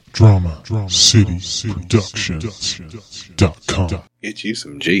DramaCityProductions.com. Get you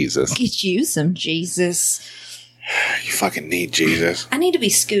some Jesus. Get you some Jesus. You fucking need Jesus. I need to be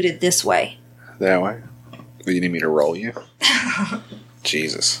scooted this way. That way? Do you need me to roll you?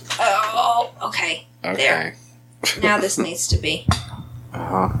 Jesus. Oh, okay. Okay. There. Now this needs to be.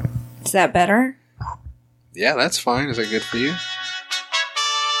 Uh-huh. Is that better? Yeah, that's fine. Is that good for you?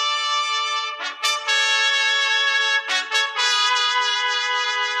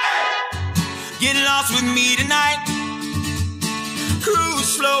 Get lost with me tonight.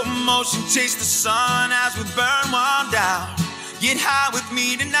 Cruise slow motion, chase the sun as we burn one down. Get high with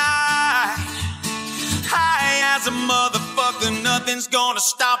me tonight. High as a motherfucker, nothing's gonna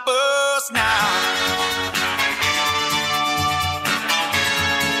stop us now.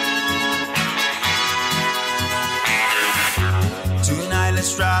 Tonight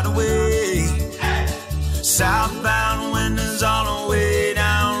let's ride away. Southbound windows on our way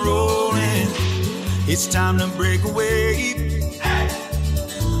down rolling. It's time to break away.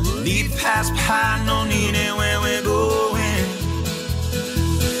 Leave past behind, no need anywhere we're going.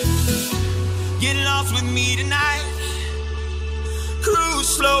 Get lost with me tonight. Cruise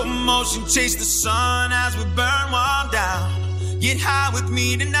slow motion, chase the sun as we burn one down. Get high with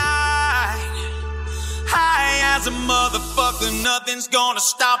me tonight. High as a motherfucker, nothing's gonna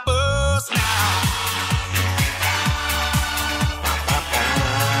stop us now.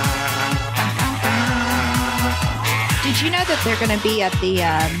 Did you know that they're going to be at the,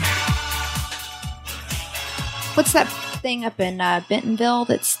 what's that thing up in Bentonville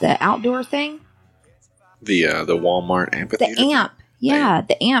that's the outdoor thing? The Walmart amphitheater? The AMP. Yeah,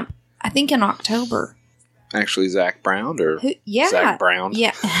 the AMP. I think in October. Actually, Zach Brown or Yeah. Zach Brown?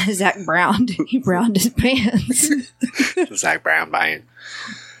 Yeah, Zach Brown. He browned his pants. Zach Brown buying.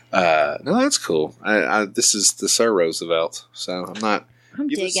 No, that's cool. This is the Sir Roosevelt, so I'm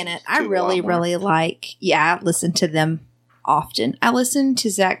You digging listen it. to I a really, lot more. really like, I listen to them often. I listen to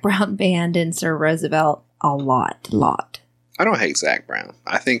Zach Brown Band and Sir Roosevelt a lot. I don't hate Zach Brown.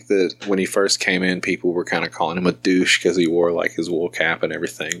 I think that when he first came in, people were kind of calling him a douche because he wore like his wool cap and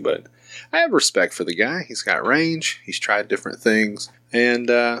everything. But I have respect for the guy. He's got range. He's tried different things, and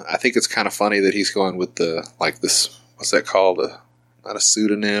I think it's kind of funny that he's going with the this. What's that called? Not a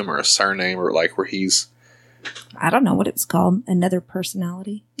pseudonym or a surname, or like where he's. I don't know what it's called. Another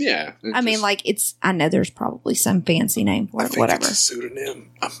personality. Yeah, I know there's probably some fancy name for I it. think Whatever. it's a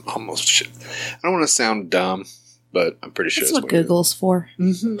pseudonym. I'm almost sure. I don't want to sound dumb, but I'm pretty sure That's it's what Google's for.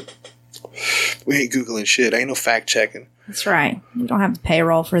 Mm-hmm. We ain't Googling shit. Ain't no fact checking. That's right. We don't have a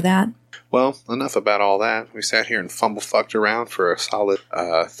payroll for that. Well, enough about all that. We sat here and fumble-fucked around for a solid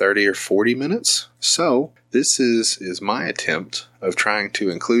 30 or 40 minutes. So, this is my attempt of trying to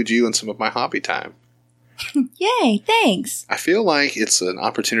include you in some of my hobby time. Yay, thanks. I feel like it's an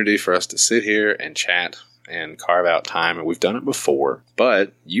opportunity for us to sit here and chat and carve out time, and we've done it before,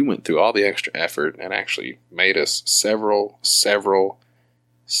 but you went through all the extra effort and actually made us several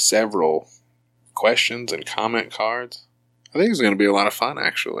questions and comment cards. I think it's going to be a lot of fun,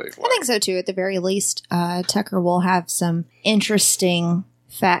 actually. I think so too. At the very least, Tucker will have some interesting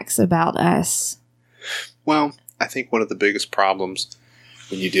facts about us. Well, I think one of the biggest problems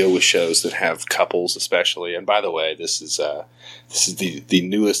when you deal with shows that have couples, especially, and by the way, this is the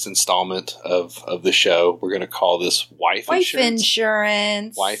newest installment of the show. We're going to call this Wife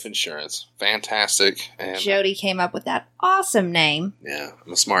Insurance. Wife Insurance. Fantastic. And Jody came up with that awesome name. yeah,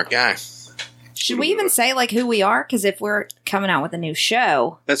 I'm a smart guy. Should we even say who we are? Because if we're coming out with a new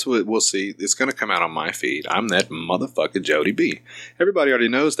show, That's what we'll see. It's going to come out on my feed. I'm that motherfucker Jody B. Everybody already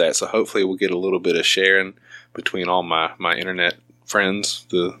knows that, so hopefully we'll get a little bit of sharing between all my internet friends.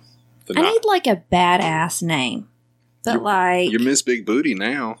 I need a badass name. But you're Miss Big Booty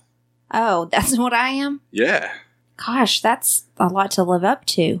now. Oh, that's what I am? Yeah. Gosh, that's a lot to live up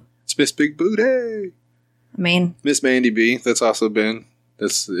to. It's Miss Big Booty. I mean, Miss Mandy B. That's also been.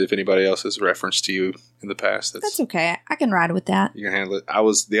 That's if anybody else has referenced to you in the past. that's okay. I can ride with that. You can handle it.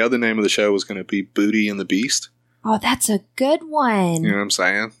 The other name of the show was going to be Booty and the Beast. Oh, that's a good one. You know what I'm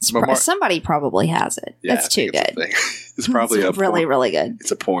saying? Somebody probably has it. Yeah, That's I too think it's a good. thing. It's probably It's really, really good.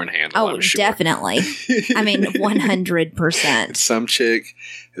 It's a porn handle. Oh, I'm sure. definitely. I mean, 100%. It's some chick,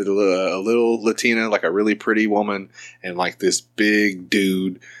 a little Latina, like a really pretty woman, and like this big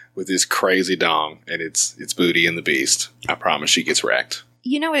dude with this crazy dong, and it's Booty and the Beast. I promise she gets wrecked.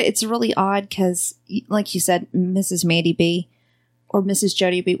 You know, it's really odd because, like you said, Mrs. Mandy B or Mrs.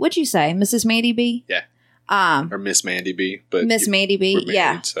 Jody B. What'd you say? Mrs. Mandy B? Yeah. Or Miss Mandy B. But Miss Mandy B, we're married,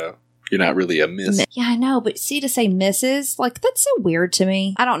 yeah. So you're not really a miss. Yeah, I know, but see, to say Mrs., that's so weird to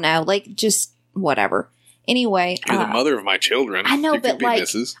me. I don't know, just whatever. Anyway. You're the mother of my children. I know, you but be like,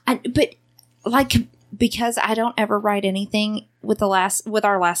 Mrs. Because I don't ever write anything with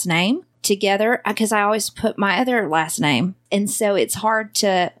our last name together, because I always put my other last name. And so it's hard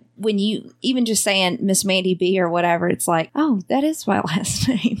to, when you even just saying Miss Mandy B or whatever, it's like, oh, that is my last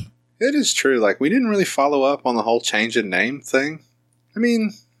name. It is true. Like, we didn't really follow up on the whole change of name thing. I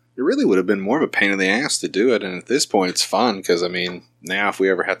mean, it really would have been more of a pain in the ass to do it. And at this point, it's fun because, I mean, now if we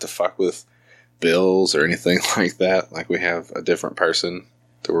ever have to fuck with bills or anything like that, like we have a different person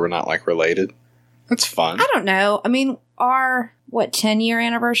that we're not like related, that's fun. I don't know. I mean, our 10-year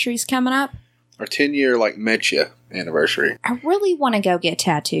anniversary's coming up. Our 10-year like met ya anniversary. I really want to go get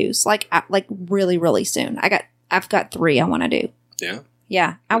tattoos, like really, really soon. I've got 3 I want to do. Yeah.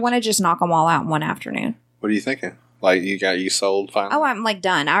 Yeah, I want to just knock them all out in one afternoon. What are you thinking? Like, you sold finally? Oh, I'm like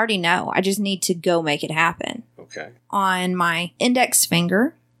done. I already know. I just need to go make it happen. Okay. On my index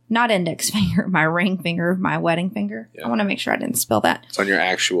finger, not index finger, my ring finger, my wedding finger. Yeah. I want to make sure I didn't spill that. It's on your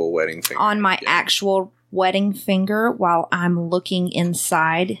actual wedding finger. On my actual wedding finger while I'm looking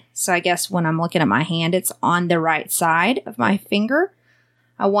inside. So I guess when I'm looking at my hand, it's on the right side of my finger.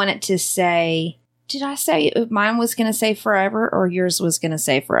 I want it to say... Did I say mine was going to say forever or yours was going to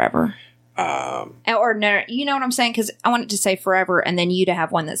say forever? Or no, you know what I'm saying? Because I want it to say forever and then you to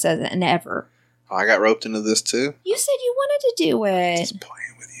have one that says an ever. Oh, I got roped into this too? You said you wanted to do it. Just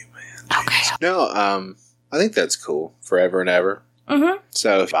playing with you, man. Okay. No, I think that's cool. Forever and ever. Mm-hmm.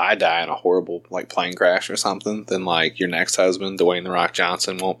 So if I die in a horrible like plane crash or something, then like your next husband, Dwayne The Rock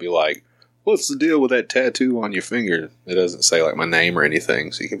Johnson, won't be like, what's the deal with that tattoo on your finger? It doesn't say like my name or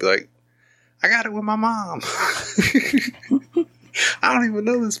anything. So you can be like, I got it with my mom. I don't even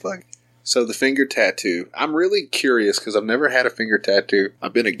know this fucking. So the finger tattoo. I'm really curious because I've never had a finger tattoo.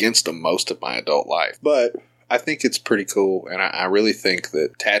 I've been against them most of my adult life. But I think it's pretty cool. And I really think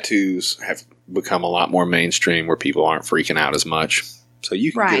that tattoos have become a lot more mainstream where people aren't freaking out as much. So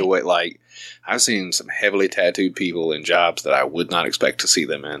you can get away. Like, I've seen some heavily tattooed people in jobs that I would not expect to see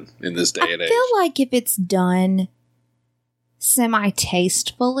them in this day and age. I feel like if it's done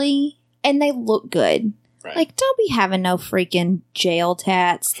semi-tastefully... And they look good. Right. Like, don't be having no freaking jail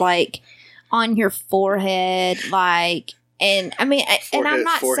tats, like, on your forehead, like, and, I mean, and I'm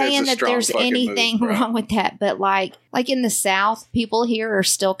not saying that there's anything wrong with that, but, like in the South, people here are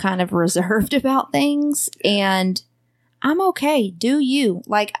still kind of reserved about things, and I'm okay. Do you.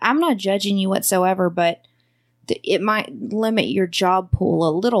 Like, I'm not judging you whatsoever, but it might limit your job pool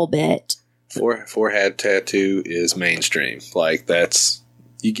a little bit. Forehead tattoo is mainstream. Like, that's...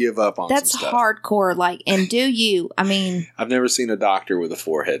 You give up on that's some stuff. Hardcore, like, and do you? I mean... I've never seen a doctor with a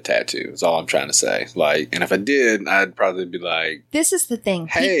forehead tattoo, is all I'm trying to say. Like, and if I did, I'd probably be like... This is the thing.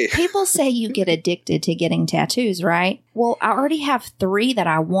 Hey! People say you get addicted to getting tattoos, right? Well, I already have 3 that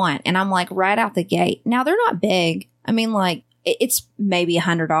I want, and I'm like, right out the gate. Now, they're not big. I mean, like, it's maybe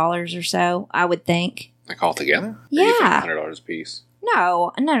 $100 or so, I would think. Like, altogether? Yeah. Or you think $100 a piece?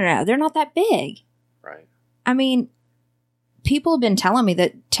 No. They're not that big. Right. I mean... People have been telling me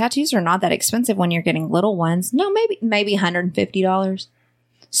that tattoos are not that expensive when you're getting little ones. No, maybe $150.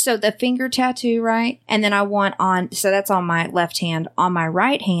 So the finger tattoo, right? And then I want so that's on my left hand. On my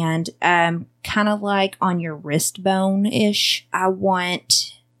right hand, kind of like on your wrist bone-ish, I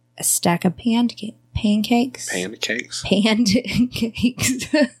want a stack of pancakes. Pancakes? Pancakes.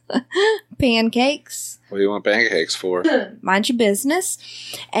 Pancakes. What do you want pancakes for? Mind your business.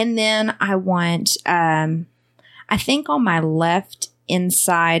 And then I want... I think on my left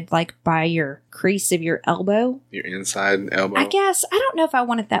inside, like by your crease of your elbow. Your inside elbow? I guess. I don't know if I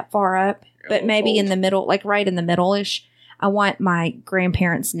want it that far up, but maybe in the middle, like right in the middle-ish. I want my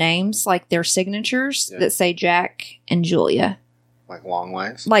grandparents' names, like their signatures that say Jack and Julia. Like long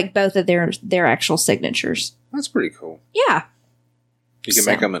ways? Like both of their actual signatures. That's pretty cool. Yeah. You can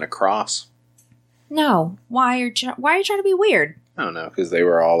make them in a cross. No. Why are you trying to be weird? I don't know, because they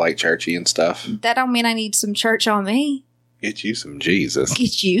were all like churchy and stuff. That don't mean I need some church on me. Get you some Jesus.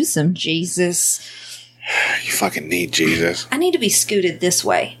 Get you some Jesus. You fucking need Jesus. I need to be scooted this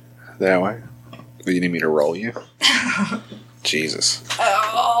way. That way? Do you need me to roll you? Jesus.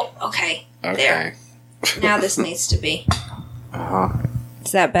 Oh, okay. Okay. There. Now this needs to be. Uh-huh.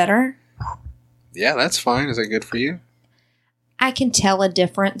 Is that better? Yeah, that's fine. Is that good for you? I can tell a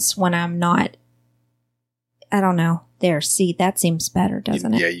difference when I'm not. I don't know. There, see, that seems better,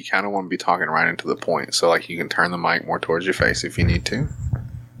 doesn't it? Yeah, you kind of want to be talking right into the point. So, like, you can turn the mic more towards your face if you need to.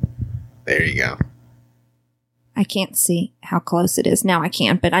 There you go. I can't see how close it is. Now I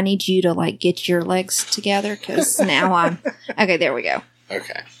can, but I need you to, like, get your legs together because now I'm... Okay, there we go.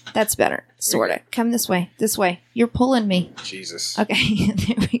 Okay. That's better, sort of. Come this way. This way. You're pulling me. Jesus. Okay,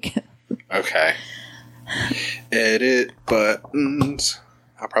 there we go. Okay. Edit buttons.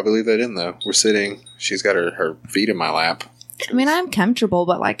 I'll probably leave that in, though. We're sitting. She's got her feet in my lap. I mean, I'm comfortable,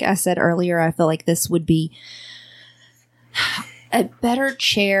 but like I said earlier, I feel like this would be... A better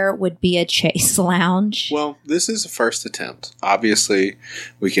chair would be a chaise lounge. Well, this is a first attempt. Obviously,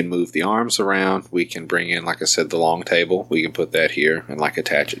 we can move the arms around. We can bring in, like I said, the long table. We can put that here and like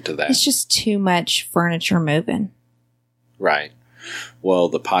attach it to that. It's just too much furniture moving. Right. Well,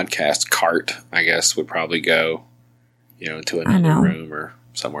 the podcast cart, I guess, would probably go, into another room or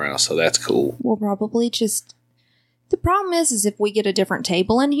somewhere else. So that's cool. We'll probably just... The problem is if we get a different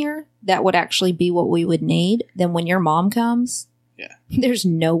table in here, that would actually be what we would need. Then when your mom comes... Yeah. There's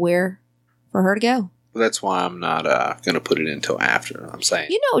nowhere for her to go. Well, that's why I'm not going to put it in until after. I'm saying.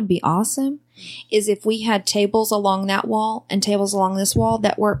 What would be awesome is if we had tables along that wall and tables along this wall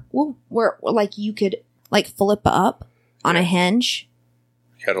that were like you could like flip up on a hinge.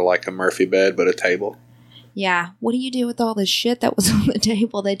 Kind of like a Murphy bed, but a table. Yeah. What do you do with all the shit that was on the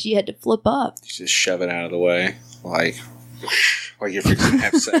table that you had to flip up? You just shove it out of the way, like you're fixing to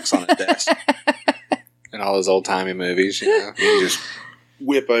have sex on a desk. In all those old-timey movies, you just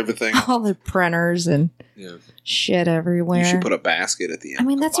whip everything. All the printers and shit everywhere. You should put a basket at the end. I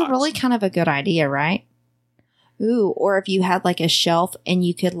mean, that's a really kind of a good idea, right? Ooh, or if you had like a shelf and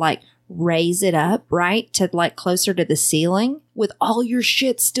you could like raise it up, right? To like closer to the ceiling with all your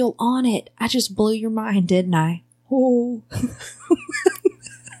shit still on it. I just blew your mind, didn't I? Oh.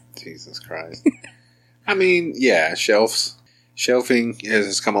 Jesus Christ. I mean, yeah, Shelving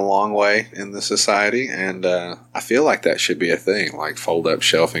has come a long way in the society, and I feel like that should be a thing, like fold-up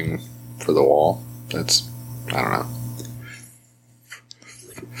shelving for the wall. I don't know.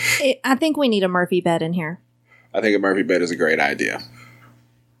 I think we need a Murphy bed in here. I think a Murphy bed is a great idea.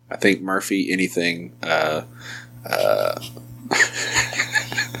 I think Murphy anything...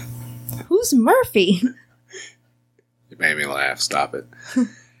 Who's Murphy? It made me laugh. Stop it.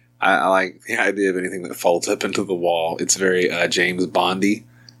 I like the idea of anything that folds up into the wall. It's very James Bondy.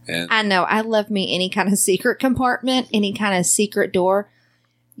 And I know. I love me any kind of secret compartment, any kind of secret door.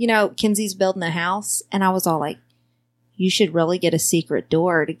 Kenzie's building a house, and I was all like, you should really get a secret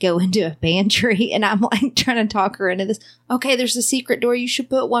door to go into a pantry. And I'm like trying to talk her into this. Okay, there's a secret door. You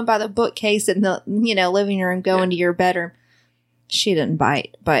should put one by the bookcase in the, living room, go into your bedroom. She didn't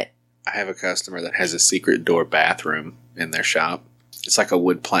bite, but. I have a customer that has a secret door bathroom in their shop. It's like a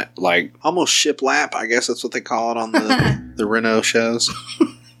wood plank, like almost shiplap. I guess that's what they call it on the Renault shows.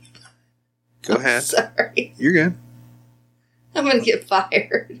 Go ahead. Sorry. You're good. I'm going to get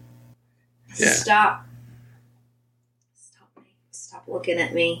fired. Yeah. Stop looking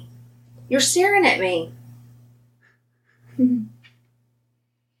at me. You're staring at me. And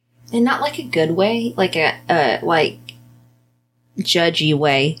not like a good way, like a judgy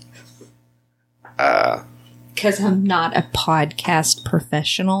way. Because I'm not a podcast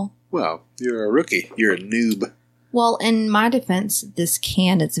professional. Well, you're a rookie. You're a noob. Well, in my defense, this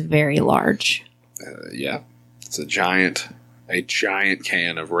can is very large. Yeah. It's a giant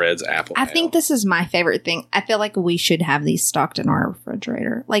can of Red's apple ale. I think this is my favorite thing. I feel like we should have these stocked in our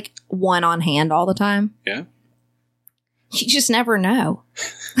refrigerator. Like one on hand all the time. Yeah. You just never know.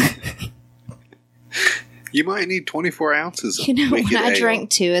 You might need 24 ounces of when I drank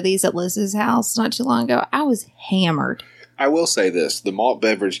 2 of these at Liz's house not too long ago, I was hammered. I will say this. The malt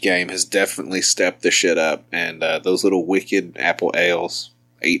beverage game has definitely stepped the shit up. And those little wicked apple ales,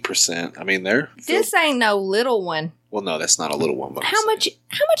 8%. I mean, This ain't no little one. Well, no, that's not a little one. But How much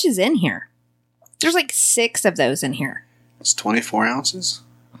is in here? There's like 6 of those in here. It's 24 ounces.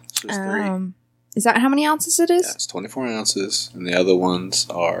 So it's 3. Is that how many ounces it is? Yeah, it's 24 ounces. And the other ones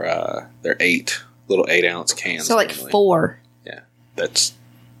are, they're 8. Little 8-ounce cans. So like normally. 4. Yeah, that's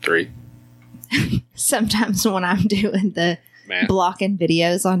 3. Sometimes when I'm doing the blocking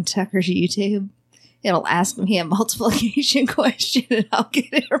videos on Tucker's YouTube, it'll ask me a multiplication question and I'll get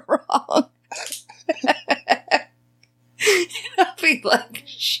it wrong. I'll be like,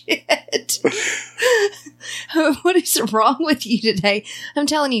 shit. What is wrong with you today? I'm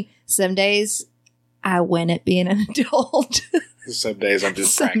telling you, some days I win at being an adult. Some days I'm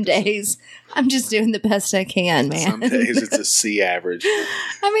just Some days I'm just doing the best I can, man. Some days it's a C average.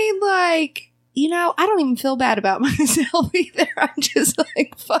 I mean, like, I don't even feel bad about myself either. I'm just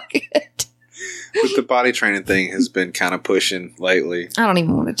like, fuck it. But the body training thing has been kind of pushing lately. I don't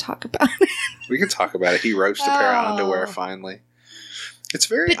even want to talk about it. We can talk about it. He roached a pair of underwear finally. It's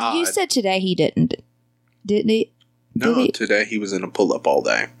very odd. You said today he didn't he? No, today he was in a pull-up all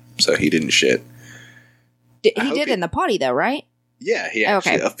day, so he didn't shit. He did in the potty, though, right? Yeah, he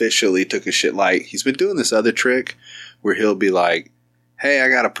actually officially took a shit. Like, he's been doing this other trick where he'll be like, hey, I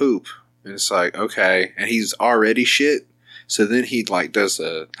got to poop. And it's like, okay. And he's already shit. So then he like does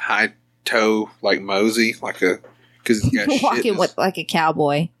a high toe like mosey, like a, because he's got walking with like a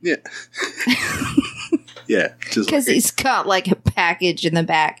cowboy. Yeah. Yeah. Because like he's got like a package in the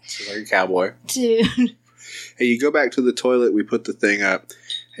back. Just like a cowboy. Dude. Hey, you go back to the toilet, we put the thing up,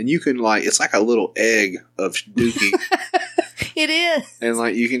 and you can like, it's like a little egg of dookie. It is. And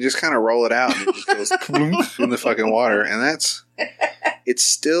like you can just kind of roll it out and it just goes in the fucking water. And it's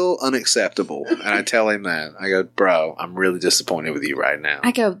still unacceptable. And I tell him that. I go, bro, I'm really disappointed with you right now.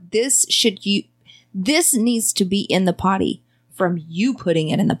 I go, this needs to be in the potty from you putting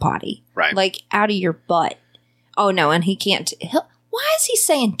it in the potty. Right. Like out of your butt. Oh no, and he can't. Why is he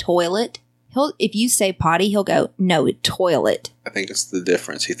saying toilet? If you say potty, he'll go, no, toilet. I think it's the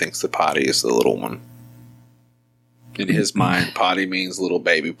difference. He thinks the potty is the little one. In his mind, potty means little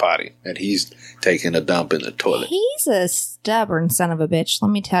baby potty. And he's taking a dump in the toilet. He's a stubborn son of a bitch, let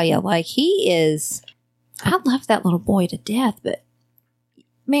me tell you. Like, he is... I love that little boy to death, but...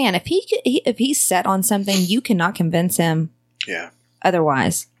 Man, if he's set on something, you cannot convince him. Yeah.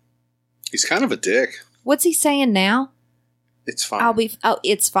 Otherwise. He's kind of a dick. What's he saying now? It's fine.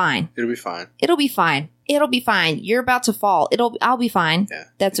 It's fine. It'll be fine. It'll be fine. It'll be fine. You're about to fall. I'll be fine. Yeah.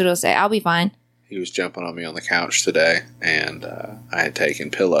 That's what he'll say. I'll be fine. He was jumping on me on the couch today, and I had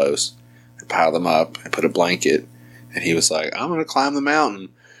taken pillows and piled them up and put a blanket, and he was like, I'm going to climb the mountain.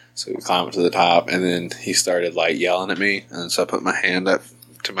 So we climbed to the top, and then he started like yelling at me, and so I put my hand up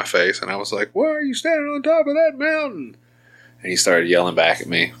to my face, and I was like, why are you standing on top of that mountain? And he started yelling back at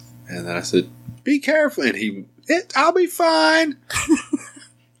me, and then I said, be careful, and I'll be fine.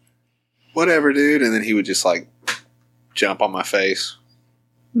 Whatever, dude. And then he would just like jump on my face.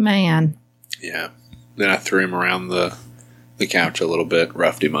 Man. Yeah. Then I threw him around the couch a little bit,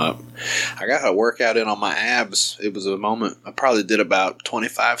 roughed him up. I got a workout in on my abs. It was a moment. I probably did about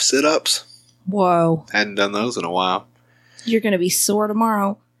 25 sit-ups. Whoa. Hadn't done those in a while. You're going to be sore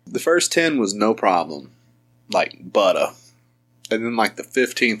tomorrow. The first 10 was no problem. Like butter. And then like the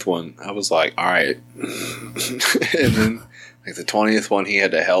 15th one, I was like, all right. And then like the 20th one, he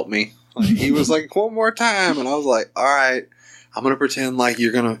had to help me. Like, he was like, one more time. And I was like, all right, I'm going to pretend like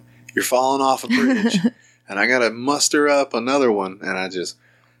you're falling off a bridge. And I got to muster up another one. And I just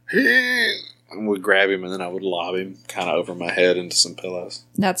would grab him and then I would lob him kind of over my head into some pillows.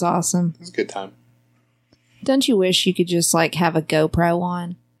 That's awesome. It was a good time. Don't you wish you could just like have a GoPro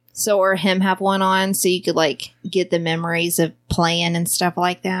on? So, or him have one on so you could like get the memories of playing and stuff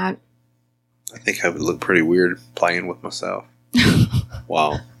like that? I think I would look pretty weird playing with myself.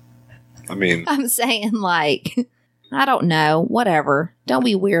 Wow. I mean, I'm saying like, I don't know, whatever. Don't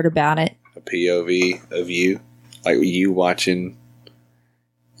be weird about it. A POV of you, like you watching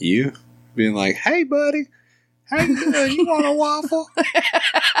you, being like, "Hey, buddy, how you doing? You want a waffle?"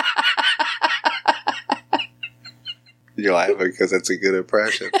 You're laughing because that's a good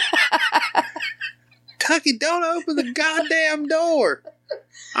impression. Tucky, don't open the goddamn door.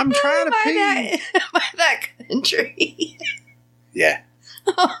 I'm trying to pee. Am I that country? Yeah.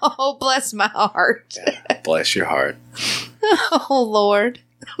 Oh, bless my heart. Yeah, bless your heart. Oh, Lord.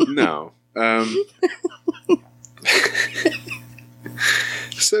 No.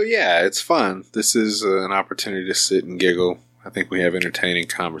 So, yeah, it's fun. This is an opportunity to sit and giggle. I think we have entertaining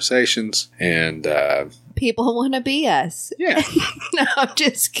conversations, and people want to be us. Yeah. No, I'm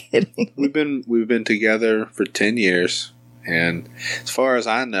just kidding. We've been together for 10 years, and as far as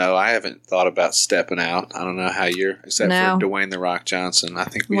I know, I haven't thought about stepping out. I don't know how you're, except for Dwayne The Rock Johnson. I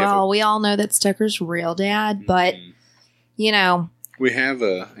think we all know that Stucker's real dad, but you know, we have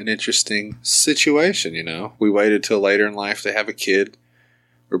an interesting situation. You know, we waited till later in life to have a kid.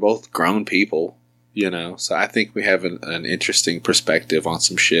 We're both grown people. You know, so I think we have an interesting perspective on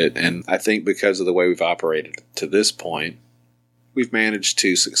some shit. And I think because of the way we've operated to this point, we've managed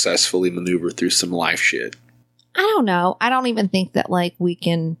to successfully maneuver through some life shit. I don't know. I don't even think that, like, we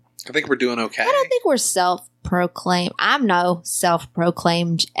can... I think we're doing okay. I don't think we're self-proclaimed. I'm no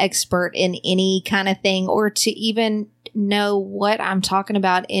self-proclaimed expert in any kind of thing or to even know what I'm talking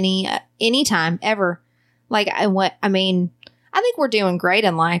about anytime, ever. Like, I think we're doing great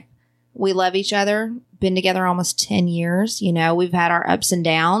in life. We love each other, been together almost 10 years. You know, we've had our ups and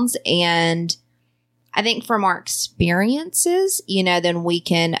downs. And I think from our experiences, you know, then we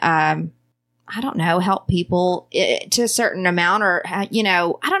can, I don't know, help people to a certain amount or, you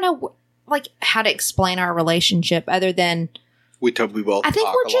know, I don't know, like how to explain our relationship other than We both. I think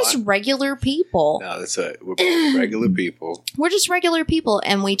talk we're just regular people. No, that's it. We're both regular people. We're just regular people,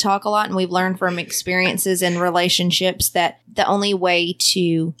 and we talk a lot, and we've learned from experiences and relationships that the only way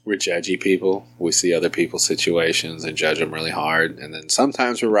to... We're judgy people. We see other people's situations and judge them really hard, and then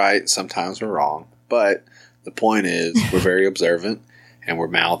sometimes we're right, sometimes we're wrong. But the point is, we're very observant, and we're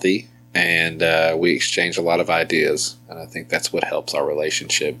mouthy, and we exchange a lot of ideas, and I think that's what helps our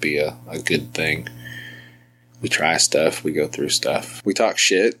relationship be a good thing. We try stuff. We go through stuff. We talk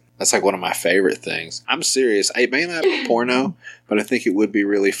shit. That's like one of my favorite things. I'm serious. It may not be porno, but I think it would be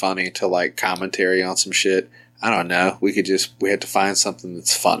really funny to like commentary on some shit. I don't know. We had to find something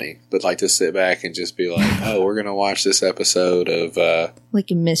that's funny, but like to sit back and just be like, oh, we're going to watch this episode of... like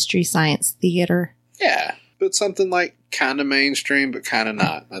a Mystery Science Theater. Yeah. But something like kind of mainstream, but kind of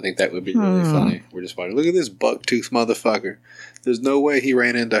not. I think that would be really funny. We're just like, look at this bucktooth motherfucker. There's no way he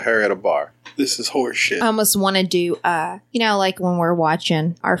ran into her at a bar. This is horse shit. I almost want to do, like when we're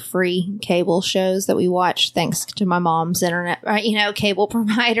watching our free cable shows that we watch thanks to my mom's internet, cable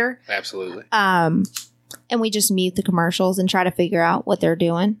provider. Absolutely. And we just mute the commercials and try to figure out what they're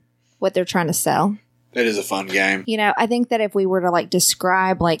doing, what they're trying to sell. That is a fun game. I think that if we were to like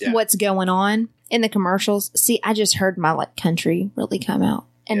describe what's going on in the commercials, see, I just heard my like country really come out.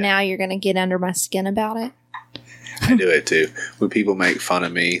 And now you're going to get under my skin about it. I do it too. When people make fun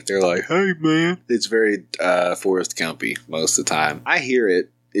of me, they're like, hey, man. It's very Forrest Gumpy most of the time. I hear it.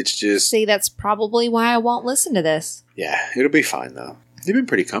 It's just... See, that's probably why I won't listen to this. Yeah, it'll be fine, though. You've been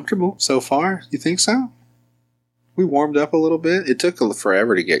pretty comfortable so far. You think so? We warmed up a little bit. It took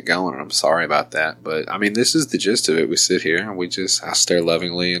forever to get going, and I'm sorry about that. But, I mean, this is the gist of it. We sit here, and I stare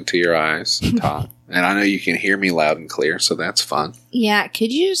lovingly into your eyes and talk. And I know you can hear me loud and clear, so that's fun. Yeah,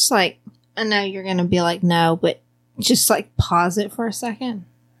 could you just, I know you're going to be like, no, but... just pause it for a second.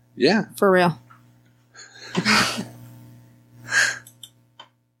 Yeah. For real. You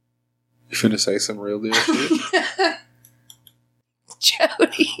finna say some real deal shit?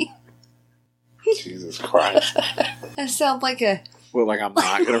 Jody. Jesus Christ. That sounds like a... Well, I'm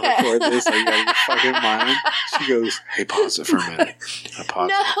not going to record this. Are you out of your fucking mind? She goes, hey, pause it for a minute. I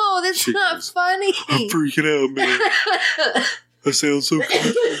pause it. No, that's not funny. I'm freaking out, man. I sound so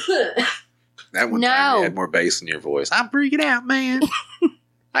confused. That one time you had more bass in your voice. I'm freaking out, man.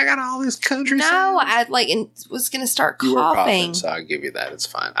 I got all this country sounds. I was going to start coughing. You were coughing, so I'll give you that. It's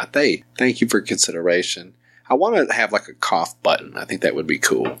fine. Thank you for consideration. I want to have a cough button. I think that would be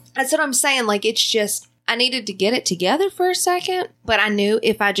cool. That's what I'm saying. It's just, I needed to get it together for a second, but I knew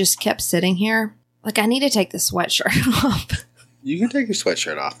if I just kept sitting here, I need to take the sweatshirt off. You can take your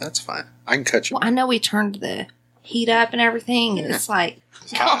sweatshirt off. That's fine. I can cut you. Well, I know we turned the heat up and everything, and it's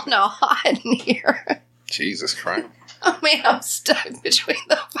hot in here. Jesus Christ. I mean, I'm stuck between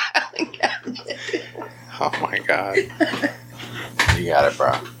the filing cabinet. Oh my God. You got it,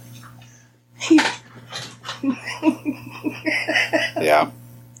 bro. Yeah.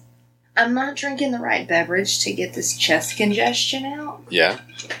 I'm not drinking the right beverage to get this chest congestion out. Yeah?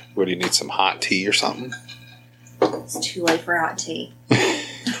 What, do you need some hot tea or something? It's too late for hot tea.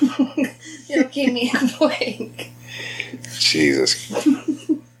 It'll keep me awake. Jesus.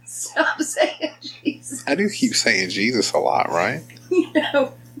 Stop saying Jesus. I do keep saying Jesus a lot, right?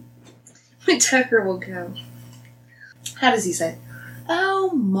 When Tucker will go. How does he say?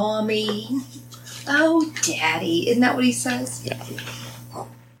 Oh, Mommy. Oh, Daddy. Isn't that what he says? Yeah.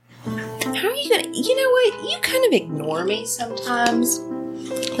 How are you going to... You know what? You kind of ignore me sometimes.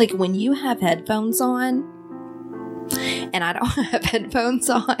 When you have headphones on, and I don't have headphones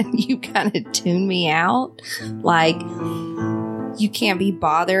on, you kind of tune me out. You can't be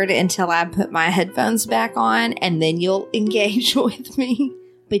bothered until I put my headphones back on, and then you'll engage with me.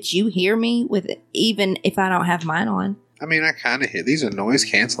 But you hear me even if I don't have mine on. I mean, I kind of hear. These are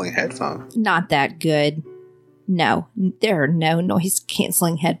noise-canceling headphones. Not that good. No, there are no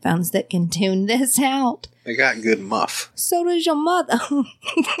noise-canceling headphones that can tune this out. They got good muff. So does your mother.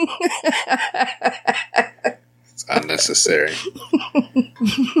 It's unnecessary.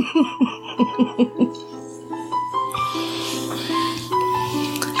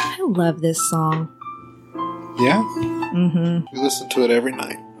 I love this song. Yeah? Mm-hmm. We listen to it every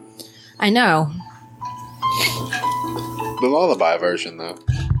night. I know. The lullaby version, though.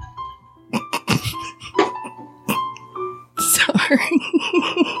 Sorry.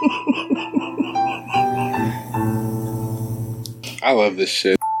 I love this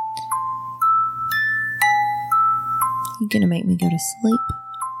shit. You gonna make me go to sleep?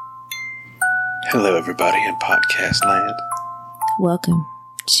 Hello, everybody in podcast land. Welcome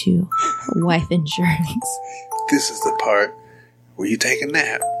to Wife Insurance. This is the part where you take a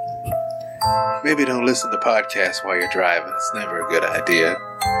nap Maybe don't listen to podcasts while you're driving. It's never a good idea.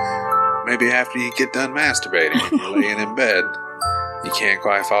 Maybe after you get done masturbating and you're laying in bed, you can't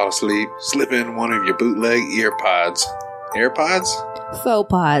quite fall asleep, slip in one of your bootleg ear pods. AirPods? Faux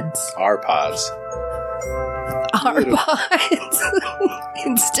pods. R-pods. R-pods.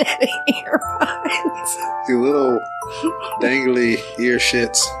 Instead of AirPods. The little dangly ear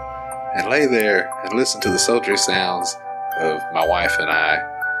shits. And lay there and listen to the sultry sounds of my wife and I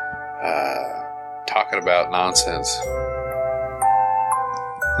talking about nonsense.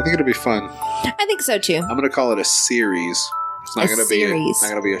 I think it'll be fun. I think so too. I'm going to call it a series. It's not going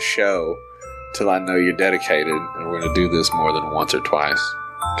to be a show till I know you're dedicated and we're going to do this more than once or twice.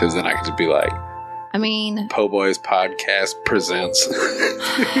 Because then I can just be like, I mean, Po' Boys Podcast presents.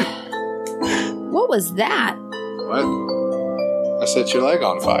 What was that? What? I set your leg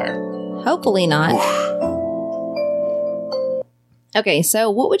on fire. Hopefully not. Okay, so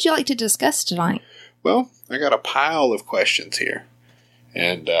what would you like to discuss tonight? Well, I got a pile of questions here.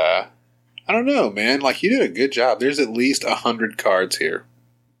 And, I don't know, man. Like, you did a good job. There's at least 100 cards here.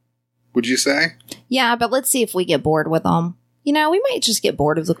 Would you say? Yeah, but let's see if we get bored with them. You know, we might just get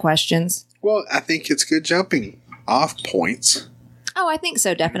bored of the questions. Well, I think it's good jumping off points. Oh, I think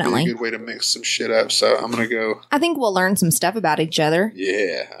so, definitely. It'd be a good way to mix some shit up, so I'm going to go. I think we'll learn some stuff about each other.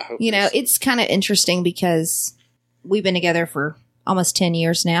 Yeah. I hope you know, it's kind of interesting because we've been together for almost 10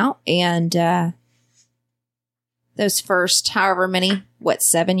 years now, and those first however many,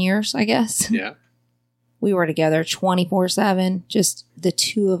 7 years, I guess? Yeah. We were together 24/7, just the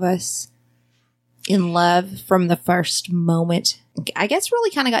two of us in love from the first moment. I guess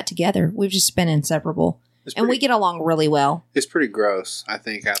really kind of got together. We've just been inseparable. And we get along really well. It's pretty gross, I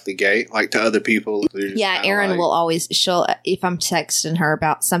think, out the gate. Like, to other people. Yeah, Erin will always, if I'm texting her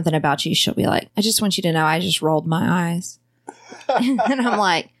about something about you, she'll be like, I just want you to know I just rolled my eyes. And I'm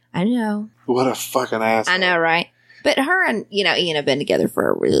like, I know. What a fucking asshole. I know, right? But her and, Ian have been together for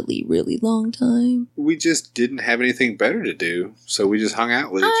a really, really long time. We just didn't have anything better to do, so we just hung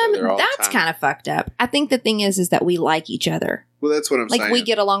out with each other all the time. That's kind of fucked up. I think the thing is that we like each other. Well, that's what I'm saying. Like, we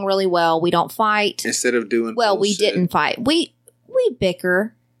get along really well. We don't fight. Instead of doing Well, bullshit. we didn't fight. We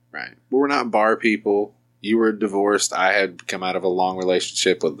bicker. Right. But we're not bar people. You were divorced. I had come out of a long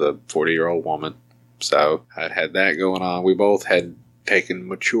relationship with a 40-year-old woman. So I'd had that going on. We both had taken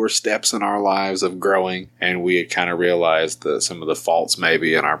mature steps in our lives of growing, and we had kind of realized some of the faults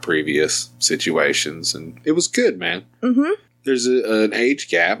maybe in our previous situations, and it was good, man. Mm-hmm. There's an age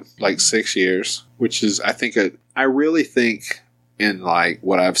gap, like 6 years, which is, I think, I really think in like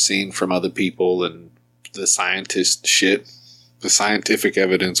what I've seen from other people and the scientist shit, the scientific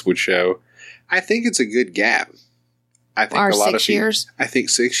evidence would show, I think it's a good gap. I think Our a lot 6 of people, years? I think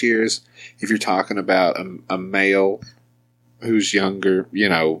 6 years, if you're talking about a male who's younger,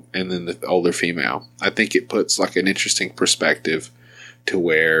 and then the older female. I think it puts like an interesting perspective to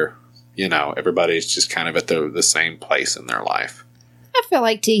where, everybody's just kind of at the same place in their life. I feel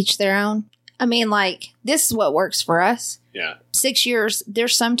like to each their own. I mean, like, this is what works for us. Yeah. 6 years,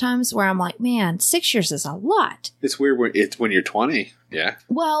 there's sometimes where I'm like, man, 6 years is a lot. It's weird when you're 20. Yeah.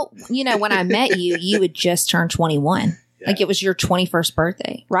 Well, when I met you, you had just turned 21. Yeah. Like, it was your 21st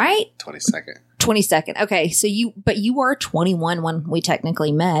birthday, right? 22nd. 22nd. Okay, so you were 21 when we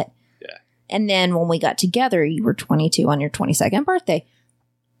technically met. Yeah. And then when we got together, you were 22 on your 22nd birthday.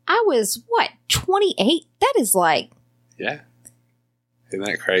 I was, 28? That is like... Yeah. Isn't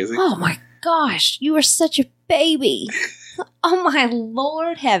that crazy? Oh my gosh, you were such a baby. Oh my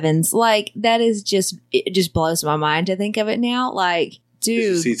Lord heavens. Like, that is it just blows my mind to think of it now. Like, dude. Did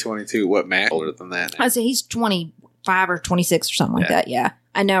you see 22? What man older than that now? I say he's 25 or 26 or something like that, yeah.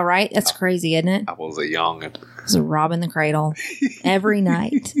 I know, right? That's crazy, isn't it? I was a youngin'. I was robbing the cradle every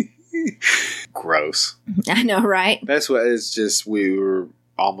night. Gross. I know, right? That's what it's just, we were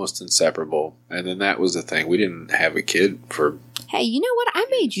almost inseparable. And then that was the thing. We didn't have a kid for... Hey, you know what? I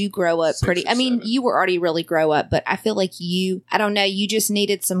made you grow up pretty... I mean, you were already really grow up, but I feel like I don't know, you just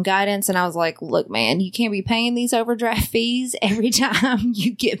needed some guidance. And I was like, look, man, you can't be paying these overdraft fees every time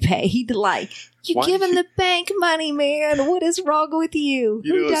you get paid. Like... You're giving the bank money, man. What is wrong with you?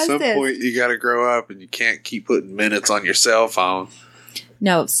 Who does this? At some point, you got to grow up and you can't keep putting minutes on your cell phone.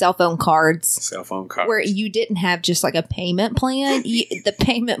 No, cell phone cards. Cell phone cards. Where you didn't have just like a payment plan. The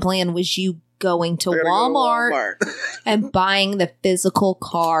payment plan was you going to Walmart and buying the physical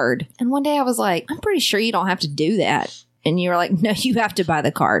card. And one day I was like, I'm pretty sure you don't have to do that. And you were like, no, you have to buy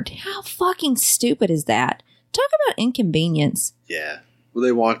the card. How fucking stupid is that? Talk about inconvenience. Yeah.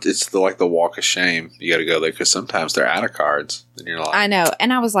 Well, it's the walk of shame. You got to go there because sometimes they're out of cards. And you're like, I know.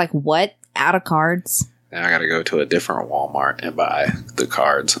 And I was like, what? Out of cards? Now I got to go to a different Walmart and buy the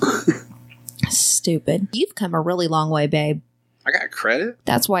cards. Stupid. You've come a really long way, babe. I got credit?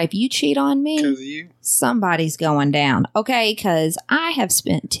 That's why if you cheat on me, because of you, somebody's going down. Okay, because I have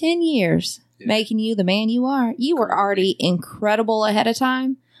spent 10 years making you the man you are. You were already incredible ahead of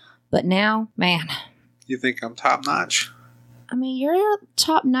time, but now, man. You think I'm top notch? I mean, you're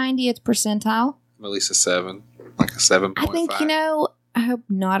top 90th percentile. I'm at least a 7, like a 7.5. I think, I hope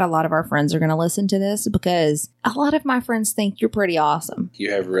not a lot of our friends are going to listen to this because a lot of my friends think you're pretty awesome.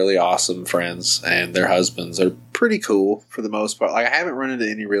 You have really awesome friends, and their husbands are pretty cool for the most part. Like, I haven't run into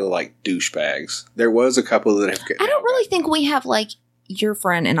any real, like, douchebags. There was a couple that have... I don't really think we have, like, your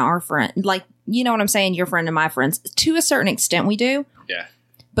friend and our friend. Like, you know what I'm saying? Your friend and my friends. To a certain extent, we do. Yeah.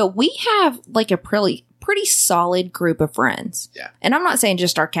 But we have, like, a pretty solid group of friends. Yeah. And I'm not saying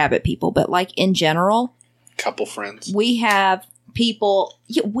just our Cabot people, but, like, in general... Couple friends. We have... people,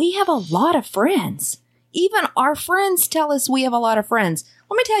 we have a lot of friends. Even our friends tell us we have a lot of friends.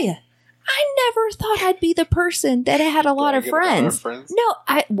 Let me tell you, I never thought I'd be the person that had a lot of friends.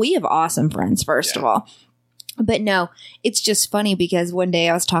 No, we have awesome friends, first of all. But no, it's just funny because one day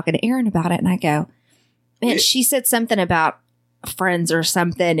I was talking to Erin about it and I go, man, she said something about friends or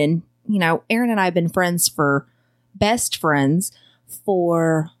something. And, you know, Erin and I have been friends best friends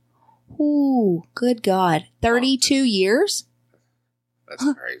for, good God, 32 years.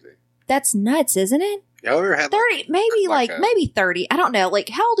 That's crazy. That's nuts, isn't it? Y'all ever had 30, maybe 30. I don't know. Like,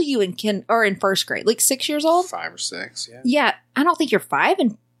 how old are you in first grade? Like 6 years old? 5 or 6, yeah. Yeah, I don't think you're 5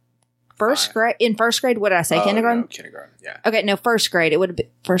 in first grade. In first grade, what did I say? Kindergarten? No, kindergarten, yeah. Okay, no, first grade. It would have been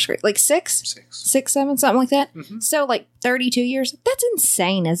first grade. Like 6, 7, something like that. Mm-hmm. So, like 32 years. That's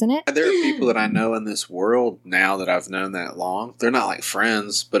insane, isn't it? There are people that I know in this world now that I've known that long. They're not like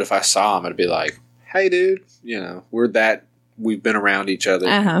friends, but if I saw them, I'd be like, hey, dude, you know, we've been around each other,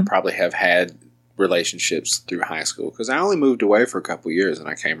 probably have had relationships through high school. Because I only moved away for a couple years and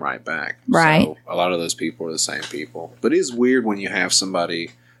I came right back. Right. So a lot of those people are the same people. But it's weird when you have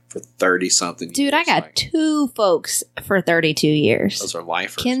somebody for 30-something years. Dude, I got 2 folks for 32 years. Those are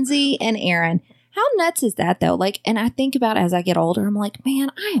lifers. Kinsey and Aaron. How nuts is that, though? Like, and I think about it as I get older, I'm like,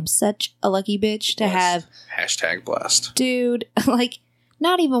 man, I am such a lucky bitch to have... Hashtag blessed. Dude, like,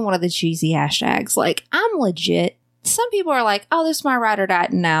 not even one of the cheesy hashtags. Like, I'm legit. Some people are like, oh, this is my ride or die.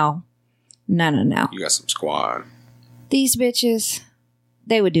 No. You got some squad. These bitches,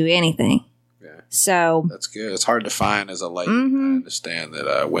 they would do anything. Yeah. So. That's good. It's hard to find as a lady. Mm-hmm. I understand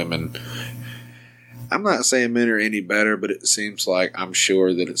that women, I'm not saying men are any better, but it seems like I'm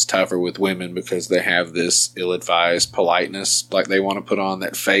sure that it's tougher with women because they have this ill-advised politeness. Like they want to put on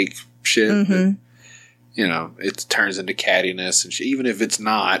that fake shit. Mm-hmm. That, you know, it turns into cattiness, and even if it's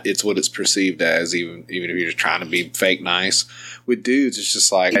not, it's what it's perceived as. Even if you're just trying to be fake nice, with dudes, it's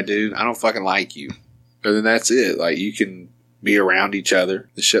just like, hey, dude, I don't fucking like you, and then that's it. Like you can be around each other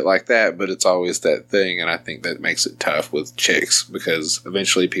and shit like that, but it's always that thing, and I think that makes it tough with chicks because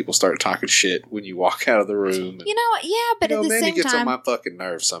eventually people start talking shit when you walk out of the room. And, you know, yeah, but at the same time, it gets on my fucking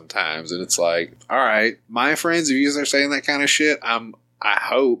nerves sometimes, and it's like, all right, my friends, if you are saying that kind of shit, I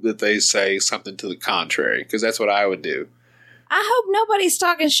hope that they say something to the contrary, because that's what I would do. I hope nobody's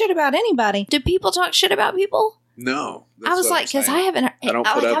talking shit about anybody. Do people talk shit about people? No. I was like, because I haven't. I don't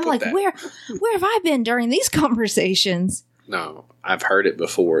put up with that. Where have I been during these conversations? No, I've heard it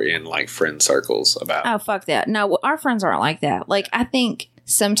before in like friend circles about. Oh, fuck that. No, our friends aren't like that. Like, I think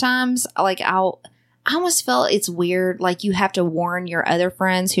sometimes, like, I almost feel it's weird. Like, you have to warn your other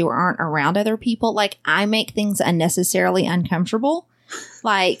friends who aren't around other people. Like, I make things unnecessarily uncomfortable.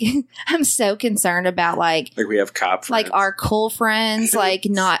 Like, I'm so concerned about like we have cop friends. Like our cool friends, like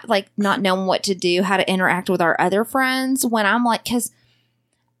not knowing what to do, how to interact with our other friends. When I'm like, because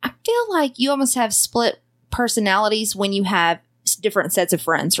I feel like you almost have split personalities when you have different sets of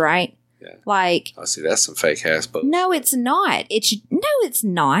friends, right? Yeah. Like, I see that's some fake ass bullshit. No, it's not. It's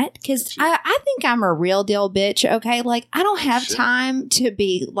not. Because I think I'm a real deal bitch. Okay, like I don't have time to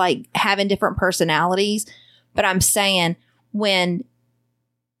be like having different personalities. But I'm saying when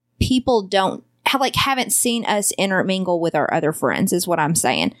people haven't seen us intermingle with our other friends is what I'm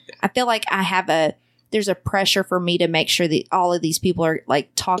saying. I feel like there's a pressure for me to make sure that all of these people are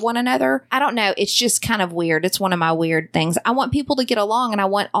like talk to one another. I don't know. It's just kind of weird. It's one of my weird things. I want people to get along and I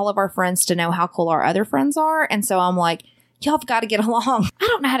want all of our friends to know how cool our other friends are. And so I'm like, y'all have got to get along. I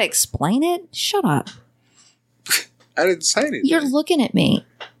don't know how to explain it. Shut up. I didn't say anything. You're looking at me.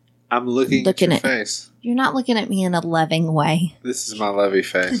 I'm looking at your face. You're not looking at me in a loving way. This is my lovey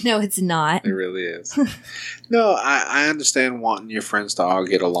face. No, it's not. It really is. No, I understand wanting your friends to all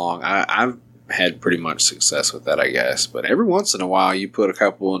get along. I've had pretty much success with that, I guess. But every once in a while, you put a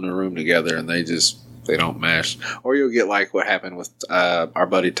couple in a room together and they don't mesh. Or you'll get like what happened with our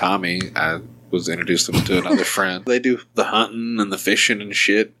buddy Tommy. was introduced them to another friend. They do the hunting and the fishing and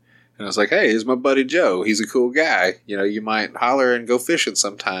shit. And I was like, hey, here's my buddy Joe. He's a cool guy. You know, you might holler and go fishing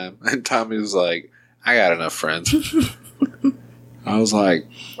sometime. And Tommy was like, I got enough friends. I was like,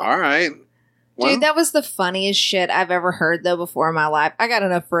 all right. Well, dude, that was the funniest shit I've ever heard, though, before in my life. I got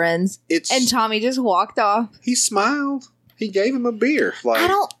enough friends. And Tommy just walked off. He smiled. He gave him a beer. Like, I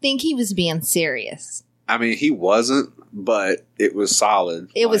don't think he was being serious. I mean, he wasn't, but it was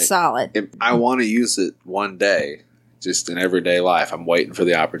solid. It was solid. I want to use it one day, just in everyday life. I'm waiting for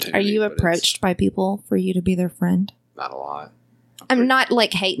the opportunity. Are you approached by people for you to be their friend? Not a lot. I'm not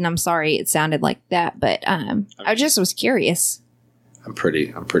like hating. I'm sorry it sounded like that, but I just was curious. I'm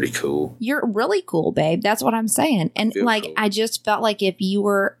pretty cool. You're really cool, babe. That's what I'm saying. And like, cool. I just felt like if you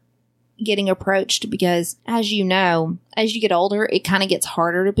were getting approached, because as you know, as you get older, it kind of gets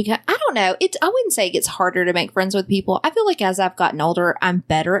harder to become, I don't know. I wouldn't say it gets harder to make friends with people. I feel like as I've gotten older, I'm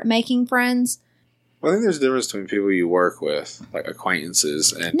better at making friends. Well, I think there's a difference between people you work with, like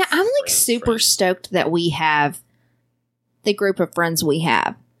acquaintances. And now, I'm like super stoked that we have the group of friends we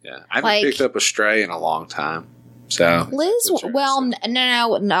have. Yeah. I haven't picked up a stray in a long time. So Liz, well,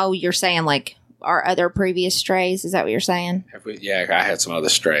 no, you're saying like our other previous strays. Is that what you're saying? Yeah, I had some other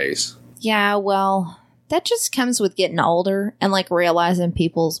strays. Yeah, well, that just comes with getting older and like realizing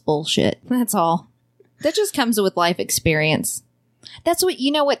people's bullshit. That's all. That just comes with life experience. That's what,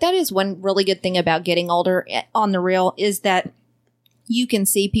 you know what, that is one really good thing about getting older on the real is that you can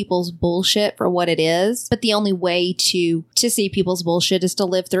see people's bullshit for what it is, but the only way to see people's bullshit is to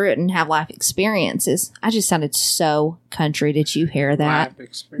live through it and have life experiences. I just sounded so country. Did you hear that?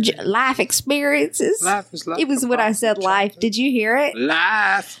 Life experiences. Life is life. It was what I said, life. Did you hear it?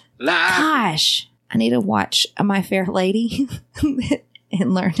 Life. Gosh, I need to watch My Fair Lady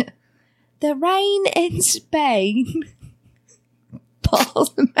and learn the rain in Spain.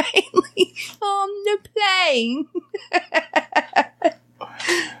 Falls mainly on the plane.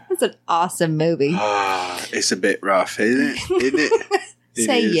 That's an awesome movie. It's a bit rough, isn't it?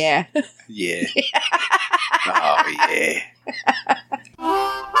 Say is. Yeah. Yeah. Oh, yeah.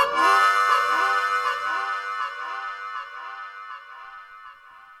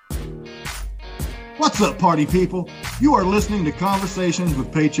 What's up, party people? You are listening to Conversations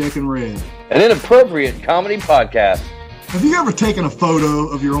with Paycheck and Red, an inappropriate comedy podcast. Have you ever taken a photo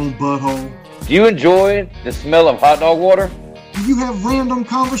of your own butthole? Do you enjoy the smell of hot dog water? Do you have random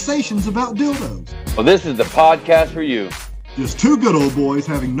conversations about dildos? Well, this is the podcast for you. Just two good old boys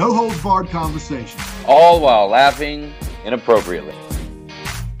having no-holds-barred conversations. All while laughing inappropriately.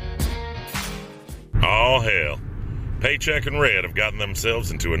 Oh, hell. Paycheck and Red have gotten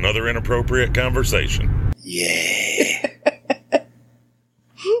themselves into another inappropriate conversation. Yeah.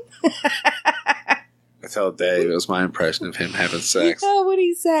 I told Dave it was my impression of him having sex. Oh, what'd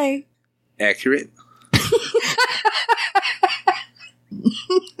he say? Accurate.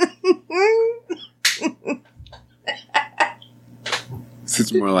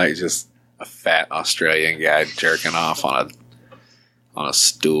 It's more like just a fat Australian guy jerking off on a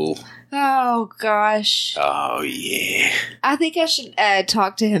stool. Oh, gosh. Oh, yeah. I think I should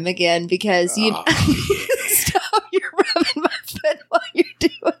talk to him again because you stop, you're rubbing my foot while you're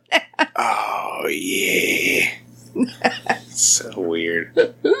doing that. Oh, yeah. So weird.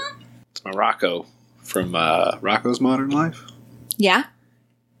 It's my Rocco from Rocco's Modern Life. Yeah?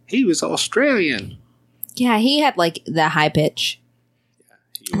 He was Australian. Yeah, he had like the high pitch.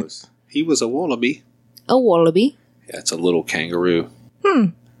 Yeah, he was a wallaby. A wallaby? Yeah, it's a little kangaroo.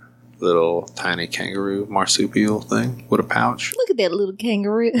 Little tiny kangaroo marsupial thing with a pouch. Look at that little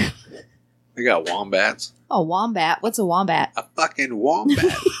kangaroo. They got wombats. Oh, wombat. What's a wombat? A fucking wombat.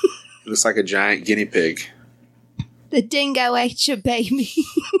 It looks like a giant guinea pig. The dingo ate your baby.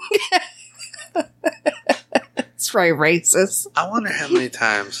 It's very racist. I wonder how many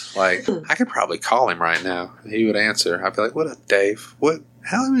times, like, I could probably call him right now. He would answer. I'd be like, what up, Dave?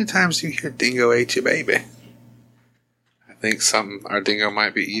 How many times do you hear dingo ate your baby? I think our dingo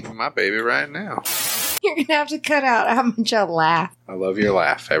might be eating my baby right now. You're going to have to cut out how much I laugh. I love your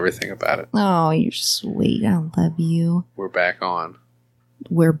laugh. Everything about it. Oh, you're sweet. I love you. We're back on.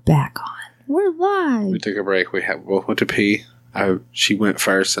 We're back on. We're live. We took a break. We both went to pee. She went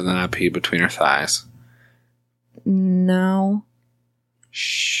first, and then I peed between her thighs. No.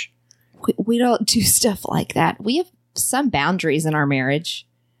 Shh. We don't do stuff like that. We have some boundaries in our marriage.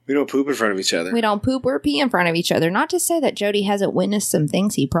 We don't poop in front of each other. We don't poop or pee in front of each other. Not to say that Jody hasn't witnessed some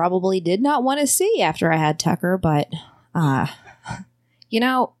things he probably did not want to see after I had Tucker, but,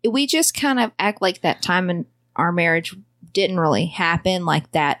 we just kind of act like that time in our marriage didn't really happen, like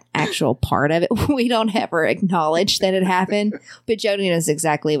that actual part of it. We don't ever acknowledge that it happened, but Jody knows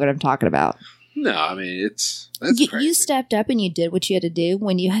exactly what I'm talking about. No, I mean, that's crazy. You stepped up and you did what you had to do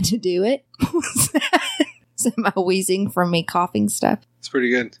when you had to do it. Is my wheezing from me coughing stuff? It's pretty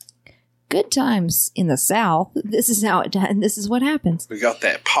good. Good times in the South. This is how it done. This is what happens. We got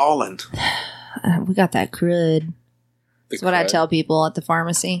that pollen. We got that crud. That's what I tell people at the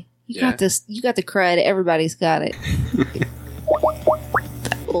pharmacy. You got this. You got the crud. Everybody's got it.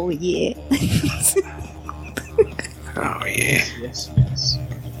 Oh yeah. Oh yeah. Yes.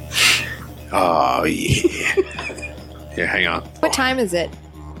 Oh yeah. Here, hang on. What time is it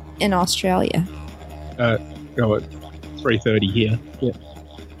in Australia? Go at 3:30 here. Yep.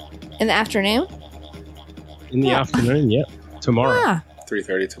 In the afternoon? In the afternoon, yep. Tomorrow.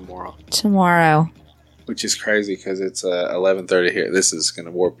 3:30 tomorrow. Tomorrow. Which is crazy because it's 11:30 here. This is going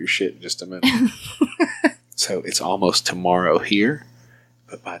to warp your shit in just a minute. So it's almost tomorrow here,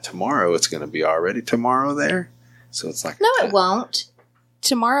 but by tomorrow it's going to be already tomorrow there. So it's like no, it won't.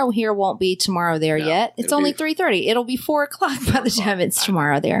 Tomorrow here won't be tomorrow there yet. It's only 3:30. It'll be 4 o'clock by the time it's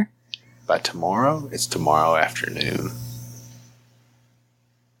tomorrow there. By tomorrow, it's tomorrow afternoon.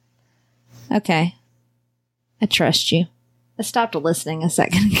 Okay. I trust you. I stopped listening a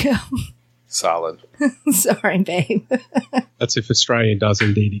second ago. Solid. Sorry, babe. That's if Australia does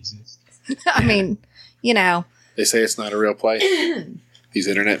indeed exist. I mean, you know. They say it's not a real place. These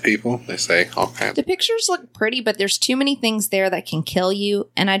internet people, they say all kinds. The pictures look pretty, but there's too many things there that can kill you.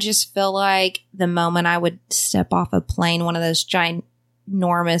 And I just feel like the moment I would step off a plane, one of those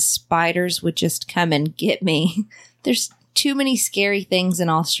ginormous spiders would just come and get me. There's too many scary things in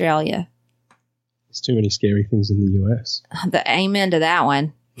Australia. There's too many scary things in the US. The amen to that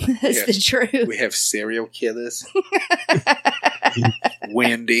one. That's the truth. We have serial killers.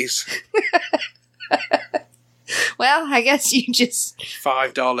 Wendy's. Well, I guess you just...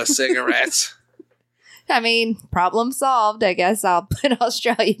 $5 cigarettes. I mean, problem solved. I guess I'll put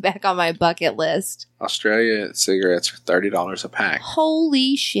Australia back on my bucket list. Australia cigarettes are $30 a pack.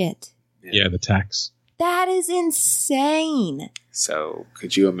 Holy shit. Yeah, the tax. That is insane. So,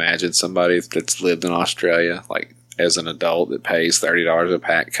 could you imagine somebody that's lived in Australia, like as an adult, that pays $30 a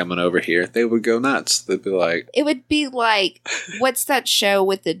pack coming over here? They would go nuts. They'd be like... It would be like, what's that show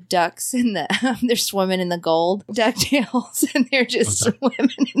with the ducks and they're swimming in the gold? DuckTales, and they're just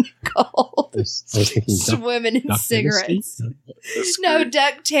swimming in the gold. I was thinking swimming in cigarettes. Dynasty? No,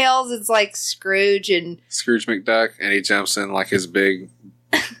 DuckTales, it's like Scrooge McDuck, and he jumps in like his big...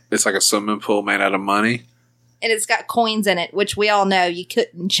 It's like a swimming pool made out of money. And it's got coins in it, which we all know you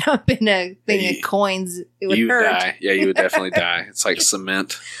couldn't jump in a thing of coins. It would hurt. Die. Yeah, you would definitely die. It's like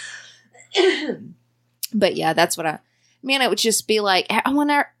cement. But yeah, that's what it would just be like, I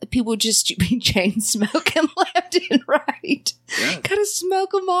wonder people would just be chain smoking left and right. Yeah. Gotta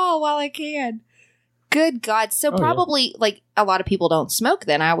smoke them all while I can. Good God. So probably like a lot of people don't smoke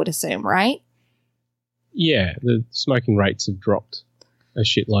then, I would assume, right? Yeah, the smoking rates have dropped a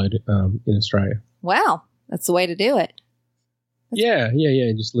shitload in Australia. Wow. That's the way to do it. Yeah.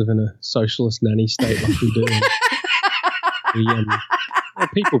 Just live in a socialist nanny state like we do.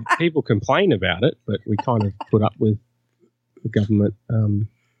 People complain about it, but we kind of put up with the government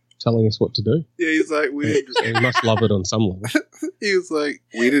telling us what to do. Yeah, he's like, we must love it on some level. He was like,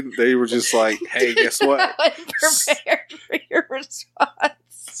 we didn't. They were just like, hey, guess what? I wasn't prepared for your response.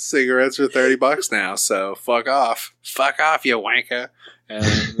 Cigarettes are $30 now, so fuck off, you wanker.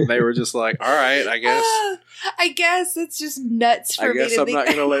 And they were just like, all right, I guess. I guess it's just nuts for me to I guess I'm not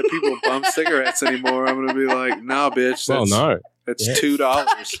going to let people bump cigarettes anymore. I'm going to be like, nah, bitch. That's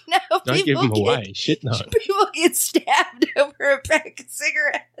 $2. No, don't give them away. Shit, no. People get stabbed over a pack of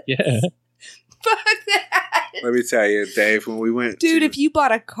cigarettes. Yeah. Fuck that. Let me tell you, Dave, when we went Dude, if you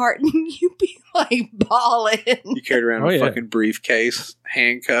bought a carton, you'd be like balling. You carried around a fucking briefcase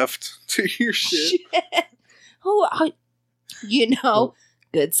handcuffed to your shit.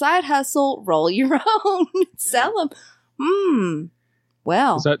 Good side hustle, roll your own, sell them.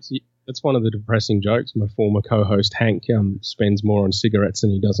 Well. That's one of the depressing jokes. My former co-host Hank spends more on cigarettes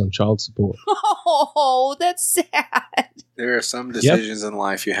than he does on child support. Oh, that's sad. There are some decisions in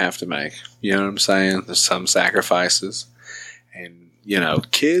life you have to make. You know what I'm saying? There's some sacrifices. And,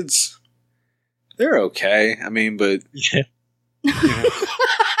 kids, they're okay. I mean, but... Yeah.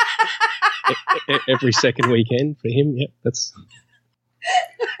 Every second weekend for him, that's...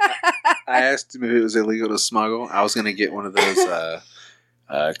 I asked him if it was illegal to smuggle. I was going to get one of those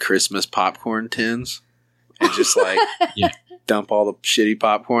Christmas popcorn tins and just dump all the shitty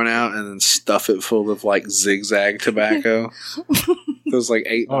popcorn out and then stuff it full of like zigzag tobacco. Those like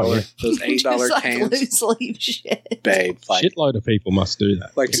 $8, those $8 cans. Loose leaf shit. Babe, shitload of people must do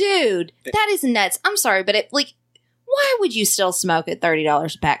that. Dude, that is nuts. I'm sorry, but Why would you still smoke at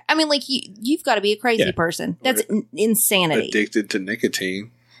 $30 a pack? I mean, like, you've got to be a crazy person. That's insanity. Addicted to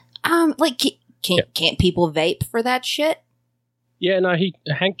nicotine. Like, can't people vape for that shit? Yeah, no,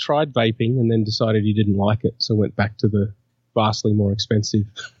 Hank tried vaping and then decided he didn't like it, so went back to the vastly more expensive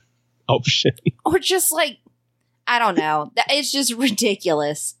option. Or just like, I don't know. It's just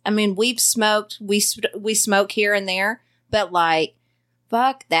ridiculous. I mean, we've smoked, we smoke here and there, but like,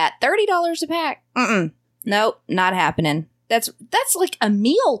 fuck that. $30 a pack. Nope, not happening. That's like a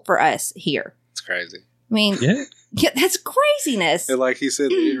meal for us here. It's crazy. I mean, yeah, that's craziness. And like he said,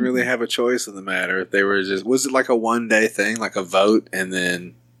 they didn't really have a choice in the matter. They were just, was it like a one-day thing, like a vote, and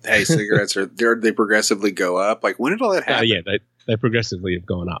then, hey, cigarettes they progressively go up? Like, when did all that happen? Yeah, they progressively have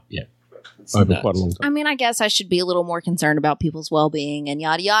gone up, yeah. Over quite a long time. I mean, I guess I should be a little more concerned about people's well-being and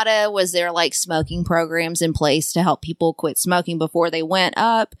yada yada. Was there like smoking programs in place to help people quit smoking before they went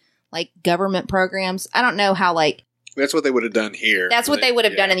up? Like government programs? I don't know how like... That's what they would have done here. That's what they would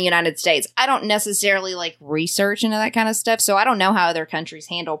have done in the United States. I don't necessarily like research into that kind of stuff, so I don't know how other countries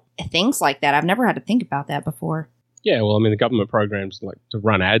handle things like that. I've never had to think about that before. Yeah, well, I mean, the government programs like to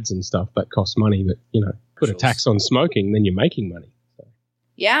run ads and stuff, that costs money, but, you know, put a tax on smoking, then you're making money. So.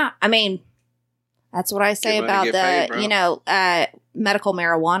 Yeah, I mean, that's what I say about the, medical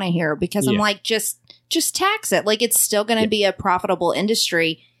marijuana here, because I'm like, just tax it. Like, it's still going to be a profitable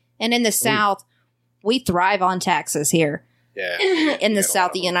industry. And in the South, we thrive on taxes here. Yeah. In the South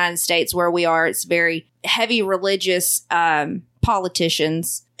of the United States, where we are, it's very heavy religious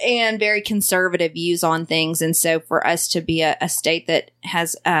politicians and very conservative views on things. And so for us to be a state that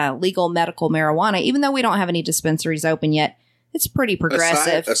has legal medical marijuana, even though we don't have any dispensaries open yet, it's pretty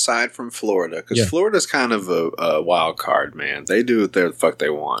progressive. Aside from Florida, because Florida's kind of a wild card, man. They do what the fuck they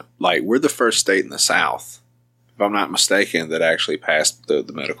want. Like, we're the first state in the South, if I'm not mistaken, that actually passed the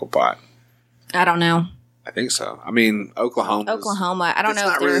medical pot. I don't know. I think so. I mean, Oklahoma. I don't know.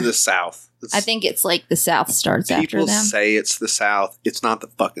 It's not really the South. I think it's like the South starts after them. People say it's the South. It's not the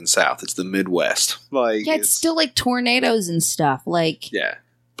fucking South. It's the Midwest. Like, yeah, it's still like tornadoes and stuff. Like, yeah,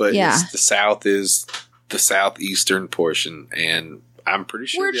 but the South is the southeastern portion, and I'm pretty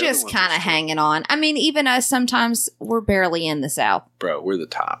sure we're just kind of hanging on. I mean, even us, sometimes we're barely in the South. Bro, we're the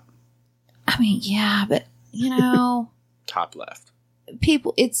top. I mean, yeah, but you know, top left.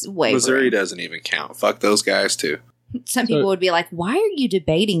 People, it's way Missouri doesn't even count. Fuck those guys too. Some people would be like, why are you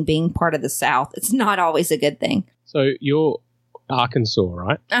debating being part of the South? It's not always a good thing. So you're Arkansas,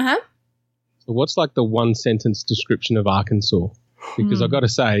 right? Uh-huh. So what's like the one sentence description of Arkansas? Because I've got to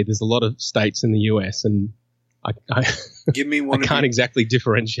say, there's a lot of states in the US, and I give me one. I can't exactly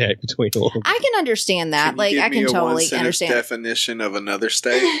differentiate between all of them. I can understand that. Like, I can totally understand definition of another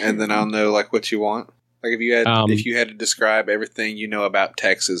state, and then I'll know like what you want. Like, if you had to describe everything you know about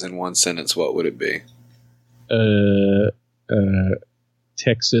Texas in one sentence, what would it be?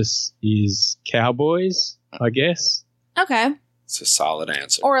 Texas is cowboys, I guess. Okay. It's a solid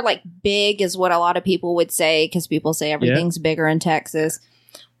answer. Or like big is what a lot of people would say, because people say everything's bigger in Texas.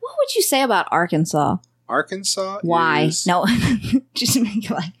 What would you say about Arkansas? Arkansas? Why? No, just make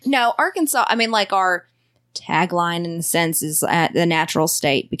it like, no, Arkansas. I mean, like, our tagline in a sense is at the natural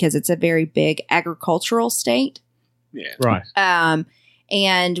state, because it's a very big agricultural state. Yeah. Right.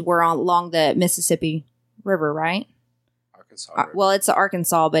 And we're along the Mississippi River, right? Arkansas River. Well, it's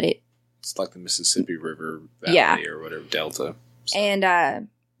Arkansas, but it's like the Mississippi River Valley or whatever, Delta. So. And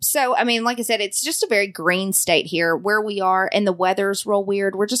so, I mean, like I said, it's just a very green state here where we are, and the weather's real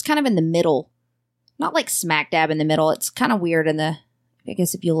weird. We're just kind of in the middle. Not like smack dab in the middle. It's kind of weird I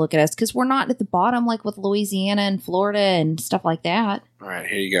guess if you look at us, because we're not at the bottom like with Louisiana and Florida and stuff like that. All right,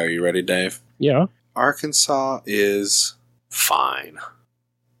 here you go. You ready, Dave? Yeah. Arkansas is fine.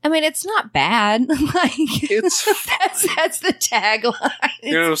 I mean, it's not bad. Like, it's that's the tagline.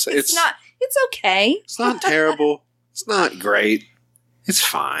 You know what I'm saying? It's okay. It's not terrible. It's not great. It's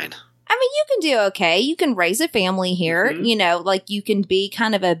fine. I mean, you can do okay. You can raise a family here. Mm-hmm. You know, like, you can be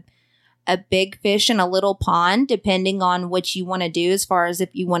kind of a big fish in a little pond, depending on what you want to do. As far as if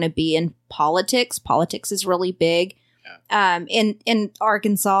you want to be in politics is really big. Yeah. In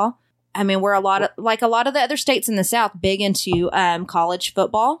Arkansas. I mean, we're a lot of the other states in the South, big into college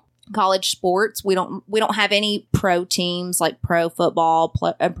football, college sports. We don't have any pro teams like pro football,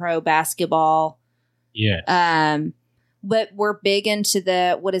 pro basketball. Yeah. But we're big into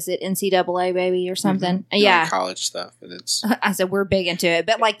the, what is it, NCAA, baby, or something? Mm-hmm. Yeah. College stuff. And it's. I said we're big into it.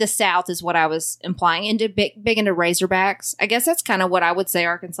 But like the South is what I was implying. Into big into Razorbacks. I guess that's kind of what I would say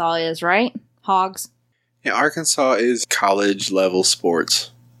Arkansas is, right? Hogs. Yeah, Arkansas is college level sports.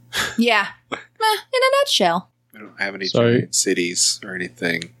 Yeah. In a nutshell. We don't have any giant cities or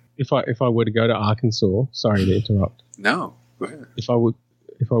anything. if I were to go to Arkansas, sorry to interrupt. No, go ahead. If I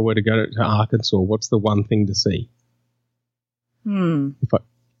were to go to Arkansas, what's the one thing to see?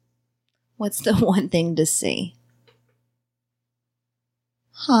 What's the one thing to see?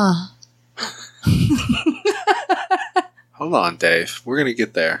 Huh. Hold on, Dave. We're gonna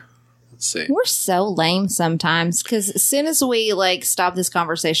get there. Let's see. We're so lame sometimes because as soon as we stop this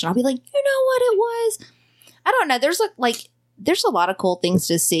conversation, I'll be like, you know what it was? I don't know. There's a lot of cool things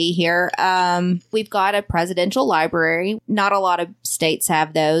to see here. We've got a presidential library. Not a lot of states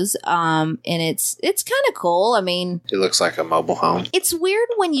have those. And it's kind of cool. I mean, it looks like a mobile home. It's weird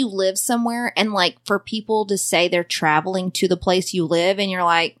when you live somewhere and for people to say they're traveling to the place you live and you're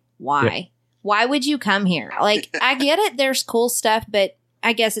like, why? Yeah. Why would you come here? I get it. There's cool stuff, but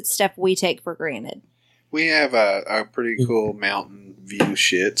I guess it's stuff we take for granted. We have a pretty cool mountain view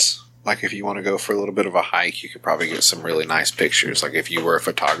shits. If you want to go for a little bit of a hike, you could probably get some really nice pictures. If you were a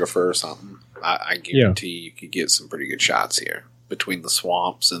photographer or something, I guarantee you could get some pretty good shots here between the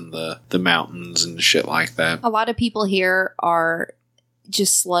swamps and the mountains and shit like that. A lot of people here are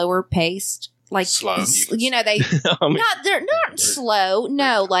just slower paced. Slow. They're not slow.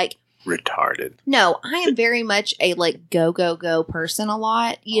 No, retarded. No, I am very much a go person a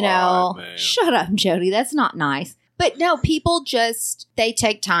lot. Shut up, Jody. That's not nice. But no, people they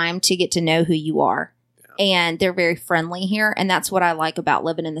take time to get to know who you are. Yeah. And they're very friendly here. And that's what I like about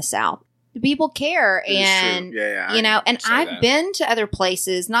living in the South. The people care. And, and I've been to other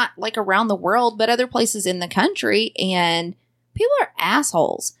places, not around the world, but other places in the country. And people are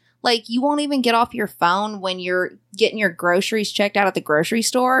assholes. You won't even get off your phone when you're getting your groceries checked out at the grocery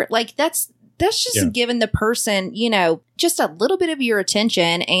store. That's just giving the person, just a little bit of your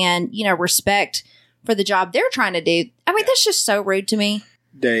attention and, respect for the job they're trying to do. I mean, that's just so rude to me.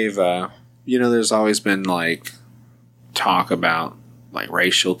 Dave, there's always been talk about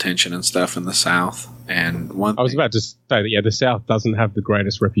racial tension and stuff in the South. And I was about to say that, the South doesn't have the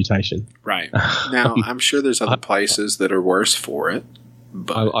greatest reputation. Right. Now, I'm sure there's other places that are worse for it.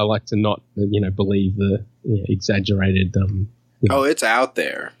 But I like to not, believe the exaggerated. It's out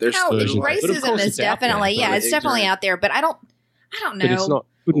there. There's racism is definitely, it's definitely out there. But I don't know. But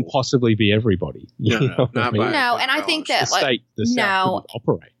couldn't possibly be everybody. No, and I think that the South couldn't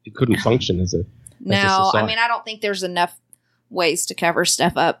operate. It couldn't function as a society. I mean, I don't think there's enough ways to cover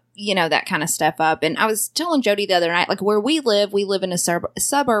stuff up, that kind of stuff up. And I was telling Jody the other night, where we live in a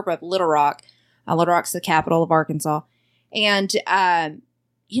suburb of Little Rock. Little Rock's the capital of Arkansas. And,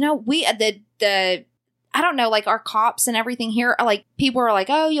 we, I don't know, our cops and everything here are people are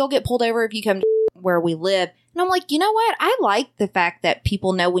oh, you'll get pulled over if you come to where we live. And I'm you know what? I like the fact that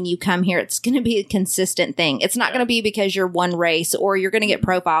people know when you come here, it's going to be a consistent thing. It's not going to be because you're one race or you're going to get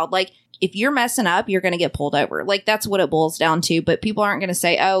profiled. If you're messing up, you're going to get pulled over. That's what it boils down to. But people aren't going to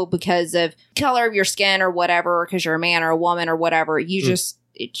say, oh, because of color of your skin or whatever, or because you're a man or a woman or whatever, you're just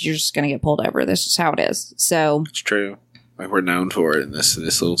going to get pulled over. That's just how it is. So it's true. We're known for it in this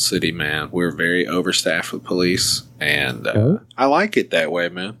little city, man. We're very overstaffed with police, and I like it that way,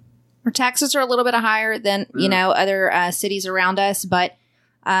 man. Our taxes are a little bit higher than other cities around us, but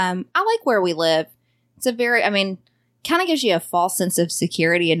I like where we live. It's kind of gives you a false sense of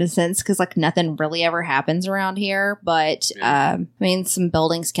security in a sense because nothing really ever happens around here. But some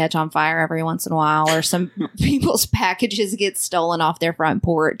buildings catch on fire every once in a while, or some people's packages get stolen off their front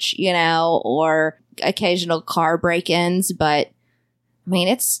porch, or occasional car break-ins. But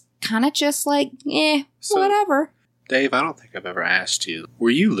it's kind of just whatever. Dave, I don't think I've ever asked you where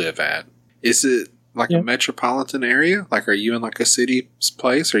you live at. Is it a metropolitan area? Are you in a city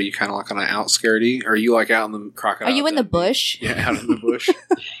place? Or are you kind of on an outskirty? Or are you out in the Crocodile Are you in the bush? Yeah, out in the bush.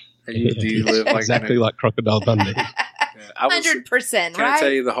 Do you live exactly like Crocodile Dundee? 100%, right? Can I tell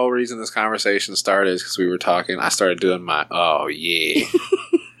you the whole reason this conversation started is because we were talking. I started doing my, a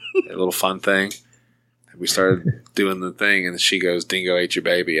little fun thing. We started doing the thing, and she goes, "Dingo ate your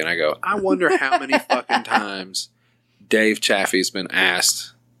baby." And I go, I wonder how many fucking times Dave Chaffee's been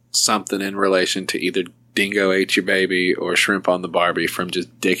asked something in relation to either Dingo ate your baby or shrimp on the Barbie from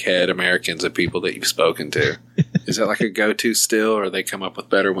just dickhead Americans and people that you've spoken to. Is that a go-to still, or they come up with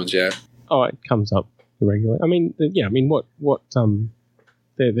better ones yet? Oh, it comes up regularly. What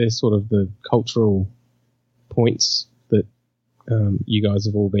they're sort of the cultural points that you guys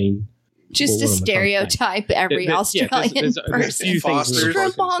have all been. Just to stereotype every Australian person. Shrimp on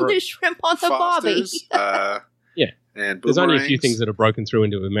the Barbie. And there's only a few things that are broken through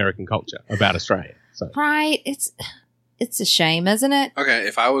into American culture about Australia. So. Right. It's a shame, isn't it? Okay,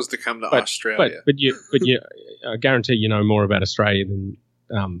 if I was to come to Australia. But I guarantee you know more about Australia than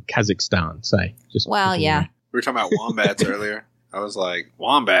Kazakhstan, say. Yeah. We were talking about wombats earlier. I was like,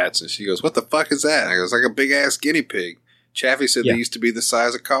 wombats. And she goes, what the fuck is that? And I go, it's like a big-ass guinea pig. Chaffee said they used to be the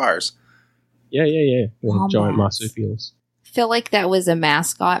size of cars. Yeah. They're giant marsupials. I feel like that was a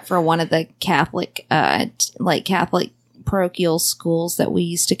mascot for one of the Catholic, Catholic parochial schools that we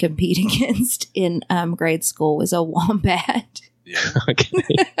used to compete against in grade school was a wombat. Yeah. Okay.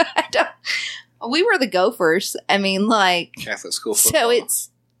 We were the Gophers. I mean, like Catholic school football. So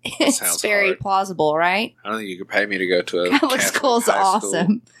it's very hard. plausible, right? I don't think you could pay me to go to a Catholic school's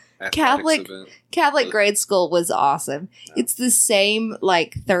awesome. Catholic grade school was awesome. No. It's the same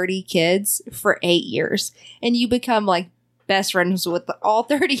 30 kids for 8 years, and you become best friends with all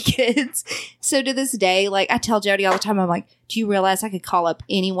 30 kids. So to this day, I tell Jody all the time, I'm like, do you realize I could call up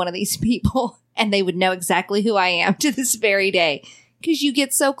any one of these people and they would know exactly who I am to this very day? Because you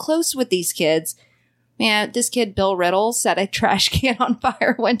get so close with these kids. Man, this kid, Bill Riddle, set a trash can on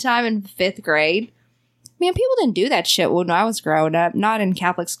fire one time in 5th grade. Man, people didn't do that shit when I was growing up. Not in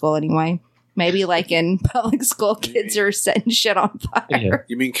Catholic school anyway. Maybe in public school, kids are setting shit on fire. Yeah.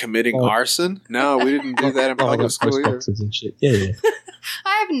 You mean committing arson? No, we didn't do that in public school either. And shit. Yeah.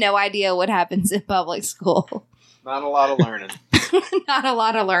 I have no idea what happens in public school. Not a lot of learning. Not a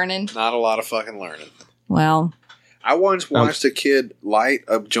lot of learning. Not a lot of fucking learning. Well, I once watched a kid light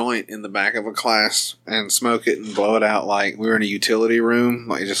a joint in the back of a class and smoke it and blow it out we were in a utility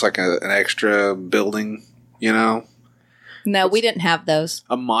room, just an extra building, No, we didn't have those.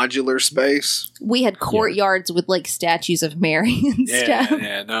 A modular space. We had courtyards with statues of Mary and stuff.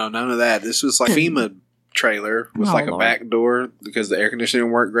 Yeah, no, none of that. This was FEMA trailer with a back door because the air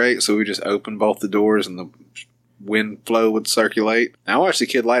conditioning worked great, so we just opened both the doors and the wind flow would circulate. I watched a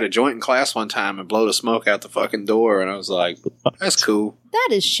kid light a joint in class one time and blow the smoke out the fucking door, and I was like, that's cool. That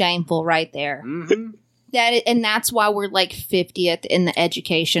is shameful right there. Mm-hmm. And that's why we're 50th in the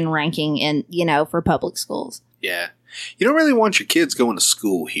education ranking for public schools. Yeah. You don't really want your kids going to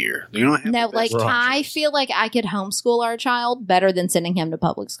school here. You don't have I feel like I could homeschool our child better than sending him to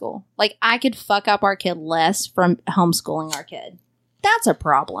public school. I could fuck up our kid less from homeschooling our kid. That's a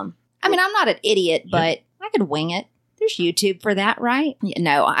problem. I mean, I'm not an idiot, but I could wing it. There's YouTube for that, right?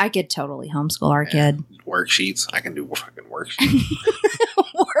 No, I could totally homeschool our kid. Worksheets. I can do fucking worksheets.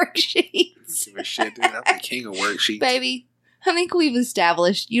 Worksheets. Give a shit, dude. I'm the king of worksheets. Baby, I think we've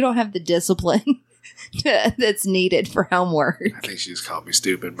established you don't have the discipline that's needed for homework. I think she just called me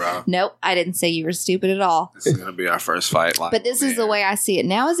stupid, bro. Nope, I didn't say you were stupid at all. This is going to be our first fight. But this is the way I see it.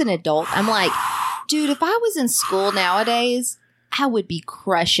 Now as an adult, I'm like, dude, if I was in school nowadays, I would be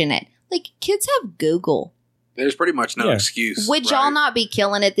crushing it. Kids have Google. There's pretty much no excuse. Would y'all not be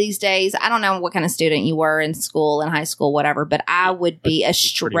killing it these days? I don't know what kind of student you were in school, in high school, whatever, but I would be a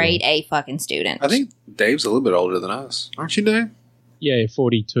straight A fucking student. I think Dave's a little bit older than us. Aren't you, Dave? Yeah,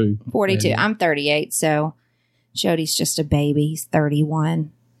 42. 42. I'm 38, so Jody's just a baby. He's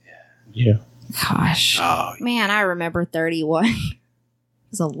 31. Yeah. Gosh. Oh, man, I remember 31. It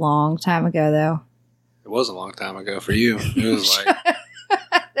was a long time ago, though. It was a long time ago for you. It was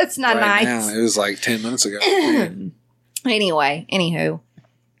That's not nice. Now, it was 10 minutes ago. Anyway, anywho.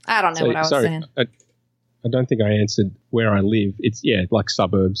 I don't know what I was saying. I don't think I answered where I live. It's,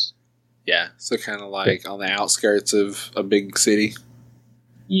 suburbs. Yeah, so kind of on the outskirts of a big city.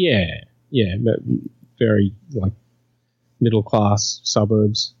 Yeah, but very, middle-class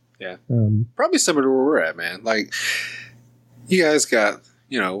suburbs. Yeah. Probably similar to where we're at, man. You guys got,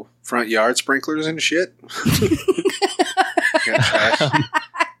 front yard sprinklers and shit.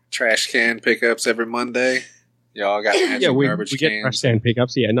 Trash can pickups every Monday. Y'all got garbage we cans. Get trash can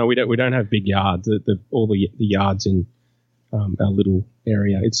pickups. Yeah, no, we don't have big yards. All the yards in our little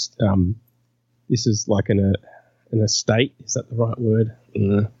area. It's this is an estate. Is that the right word?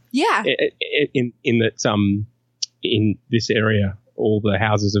 Yeah. In that in this area, all the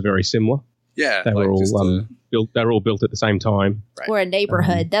houses are very similar. Yeah, they were all built. They were all built at the same time. Right. Or a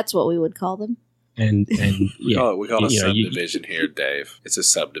neighborhood. That's what we would call them. And yeah, we call it a subdivision here, Dave. It's a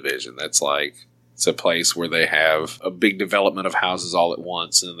subdivision. That's it's a place where they have a big development of houses all at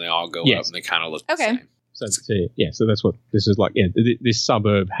once, and they all go up, and they kind of look the same. So that's what this is like. Yeah, this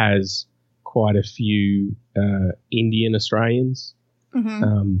suburb has quite a few Indian Australians.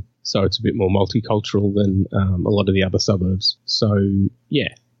 Mm-hmm. So it's a bit more multicultural than a lot of the other suburbs. So yeah,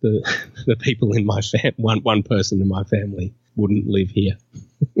 the people in my one person in my family wouldn't live here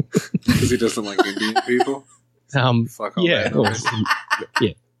because he doesn't like Indian people. Fuck all that.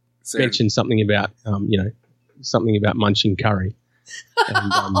 Yeah. Mentioned something about something about munching curry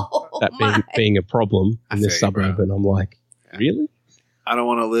and that being a problem in this suburb, and I'm like, really? I don't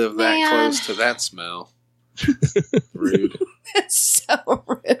want to live that close to that smell. Rude. That's so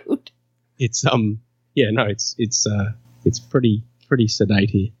rude. It's it's pretty sedate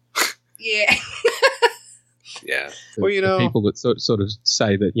here. Yeah. Yeah. The people that sort of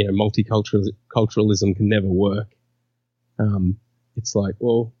say that, multiculturalism can never work. It's like,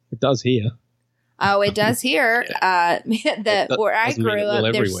 well, it does here. Oh, it does here. Where I grew up,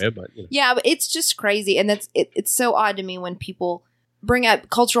 everywhere, but yeah, but it's just crazy, and it's so odd to me when people bring up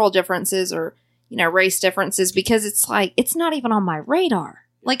cultural differences or race differences, because it's like it's not even on my radar.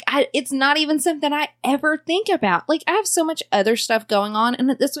 Like it's not even something I ever think about. Like I have so much other stuff going on, and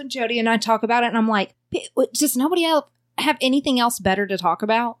that's when Jody and I talk about it, and I'm like, does nobody else have anything else better to talk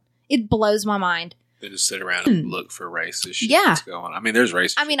about? It blows my mind. They just sit around and look for racist shit that's going on. I mean, there's racist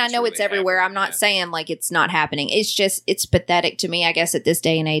shit. I mean, I know really it's everywhere. I'm not saying like it's not happening. It's just, it's pathetic to me, I guess, at this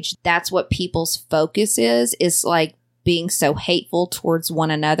day and age. That's what people's focus is like being so hateful towards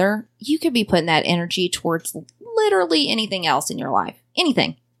one another. You could be putting that energy towards literally anything else in your life.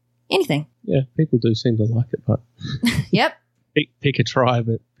 Anything. Yeah, people do seem to like it, but yep. Pick a tribe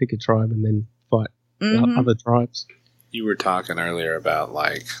and then fight other tribes. You were talking earlier about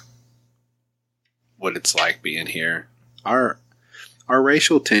like what it's like being here. Our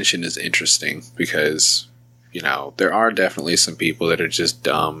racial tension is interesting because, there are definitely some people that are just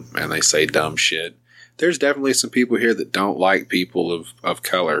dumb and they say dumb shit. There's definitely some people here that don't like people of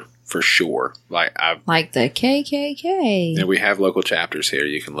color, for sure. Like the KKK. Yeah, we have local chapters here.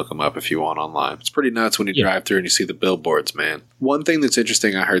 You can look them up if you want online. It's pretty nuts when you drive through and you see the billboards, man. One thing that's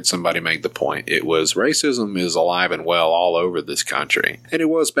interesting, I heard somebody make the point. It was racism is alive and well all over this country. And it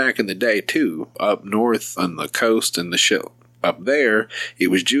was back in the day, too. Up north on the coast and the shit up there,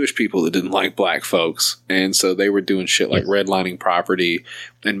 it was Jewish people that didn't like black folks. And so they were doing shit like redlining property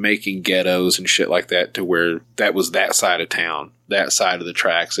and making ghettos and shit like that to where that was that side of town, that side of the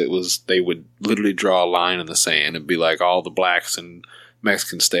tracks. They would literally draw a line in the sand and be like, all the blacks and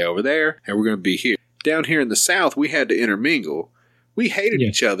Mexicans stay over there and we're going to be here. Down here in the South, we had to intermingle. We hated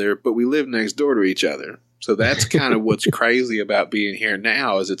each other, but we lived next door to each other. So that's kind of what's crazy about being here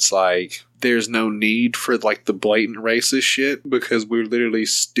now is it's like there's no need for like the blatant racist shit because we're literally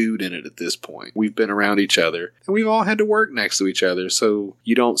stewed in it at this point. We've been around each other and we've all had to work next to each other. So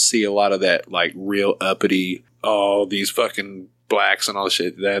you don't see a lot of that like real uppity, these fucking blacks and all the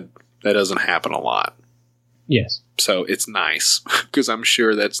shit. That doesn't happen a lot. Yes. So it's nice because I'm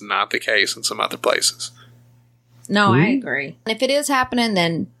sure that's not the case in some other places. No, I agree. If it is happening,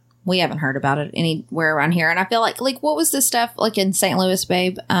 then we haven't heard about it anywhere around here. And I feel like what was this stuff like in St. Louis,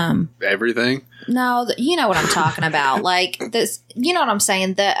 babe? Everything? No, you know what I'm talking about. Like this, you know what I'm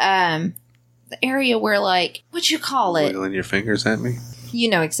saying? The area where like, what'd you call it? Wiggling your fingers at me? You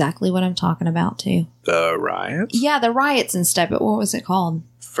know exactly what I'm talking about too. The riots? Yeah, the riots and stuff. But what was it called?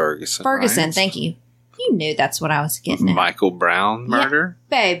 Ferguson riots. Thank you. You knew that's what I was getting at. Michael Brown murder?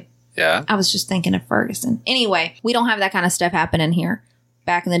 Yeah, babe. Yeah. I was just thinking of Ferguson. Anyway, we don't have that kind of stuff happening here.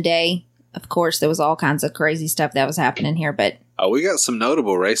 Back in the day, of course, there was all kinds of crazy stuff that was happening here, but... Oh, we got some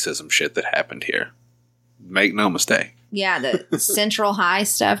notable racism shit that happened here. Make no mistake. Yeah, the Central High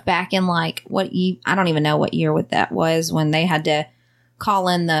stuff back in, like, I don't even know what year that was, when they had to call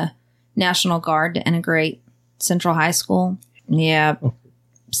in the National Guard to integrate Central High School. Yeah,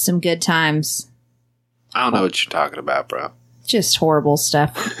 some good times. I don't know what you're talking about, bro. Just horrible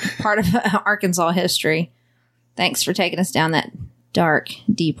stuff. Part of Arkansas history. Thanks for taking us down that dark,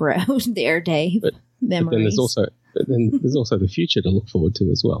 deep road there, Dave. Memories. But then there's also the future to look forward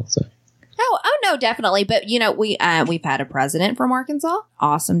to as well. So. Oh no, definitely. But we've had a president from Arkansas.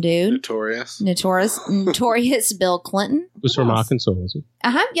 Awesome dude. Notorious Bill Clinton. Was from Arkansas, was he?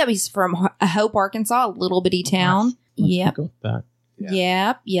 Yeah, he's from Hope, Arkansas, a little bitty town. Yep. I forgot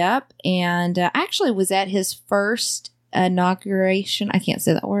that. Yep. And I actually was at his first inauguration. I can't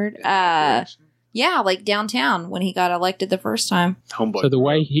say that word. Yeah, like downtown when he got elected the first time. So the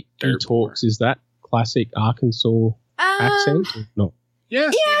way he talks, is that classic Arkansas accent or not?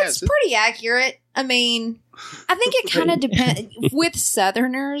 Yes, yeah, it's pretty accurate. I mean, I think it kind of depends with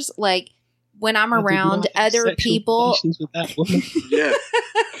Southerners. Like when I'm around other people, with that woman. Yeah.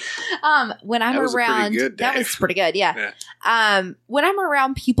 When I'm around, that was pretty good. Yeah. When I'm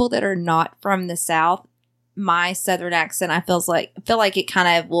around people that are not from the South, my Southern accent, I feel like it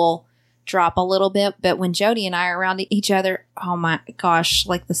kind of will drop a little bit. But when Jody and I are around each other, oh my gosh,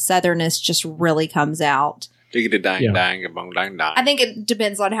 like the Southernness just really comes out. I think it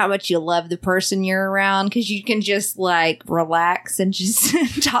depends on how much you love the person you're around, because you can just like relax and just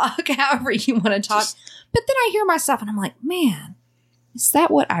talk however you want to talk. But then I hear myself and I'm like, man, is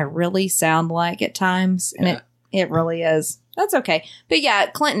that what I really sound like at times? And it really is. That's okay. But yeah,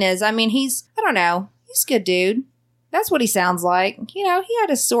 Clinton is. I mean, I don't know. He's a good dude. That's what he sounds like. He had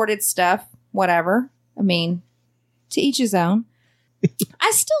assorted stuff, whatever. I mean, To each his own.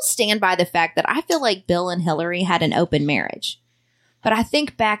 I still stand by the fact that I feel like Bill and Hillary had an open marriage. But I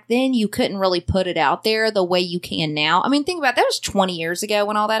think back then you couldn't really put it out there the way you can now. I mean, think about it. That was 20 years ago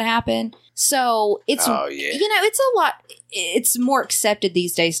when all that happened. So it's, it's a lot. It's more accepted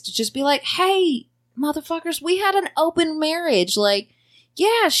these days to just be like, hey, motherfuckers, we had an open marriage. Like,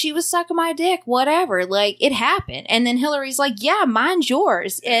 yeah, she was sucking my dick, whatever. Like, it happened. And then Hillary's like, yeah, mine's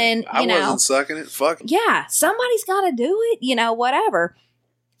yours. And, I wasn't sucking it. Fuck it. Yeah, somebody's got to do it, whatever.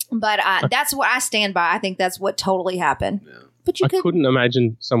 But that's what I stand by. I think that's what totally happened. Yeah. But I couldn't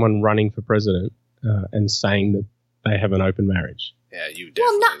imagine someone running for president and saying that they have an open marriage. Yeah, you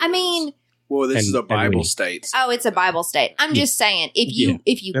definitely. Well, this is a Bible state. Oh, it's a Bible state. I'm just saying,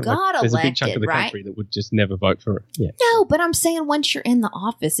 if you got elected, there's a big chunk of the country that would just never vote for it. Yeah. No, but I'm saying once you're in the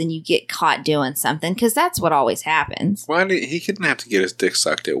office and you get caught doing something, because that's what always happens. Why he couldn't have to get his dick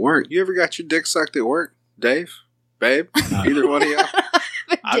sucked at work? You ever got your dick sucked at work, Dave? Babe? Either one of y'all?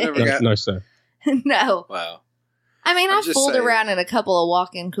 I've never got. No, sir. No. Wow. I mean, I fooled around in a couple of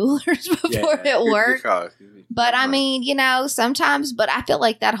walk-in coolers before it worked. But I mean, sometimes, but I feel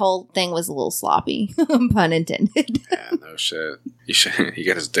like that whole thing was a little sloppy, pun intended. Yeah, no shit. He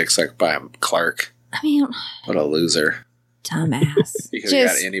got his dick sucked by a clerk. I mean, what a loser. Dumbass. He could have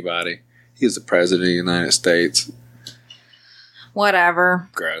got anybody. He's the president of the United States. Whatever.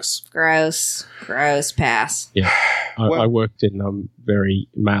 Gross. Pass. Yeah. I worked in a very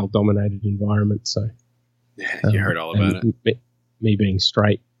male-dominated environment, so. Yeah, you heard all about it. Me being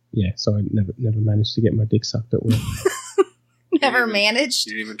straight, yeah. So I never managed to get my dick sucked at work. Never managed.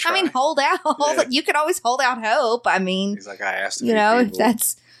 You didn't even try. I mean, hold out. Yeah. You could always hold out hope. I mean, he's like, I asked. If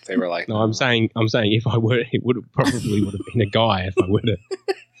that's. They were like, no. I'm saying, if I were, it would have been a guy. If I were to.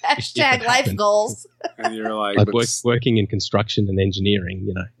 Hashtag life goals. And you're like working in construction and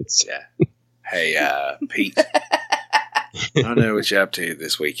engineering. It's Hey, Pete. I don't know what you're up to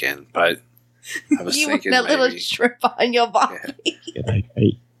this weekend, but. I was thinking want a little strip on your body. Yeah,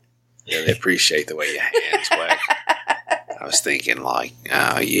 they appreciate the way your hands work. I was thinking like,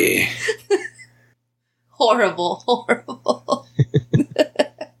 oh yeah. Horrible.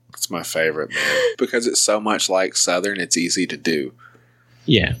 It's my favorite, man. Because it's so much like Southern, it's easy to do.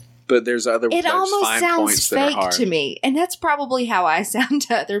 Yeah. But there's other It almost fine sounds points that are hard. fake to me. And that's probably how I sound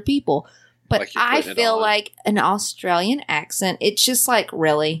to other people. But like I feel like an Australian accent, it's just like,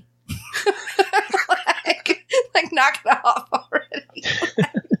 really? like knock it off already.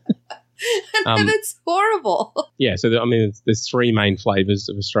 And it's horrible. Yeah, so there's three main flavors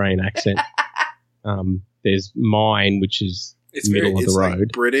of Australian accent. There's mine, which is middle of the road. Like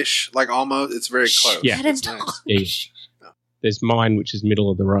British, like almost. It's very close. Yeah, it's nice. Yeah. There's mine, which is middle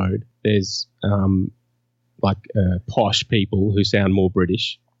of the road. There's posh people who sound more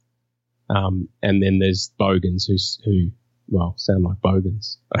British, and then there's bogans who sound like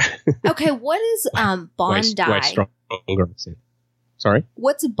bogans. Okay, what is Bondi? Way stronger accent. Sorry?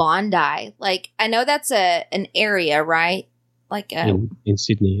 What's Bondi? Like, I know that's an area, right? Like in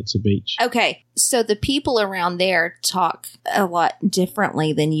Sydney, it's a beach. Okay, so the people around there talk a lot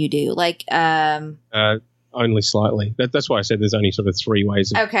differently than you do. Like, only slightly. That's why I said there's only sort of three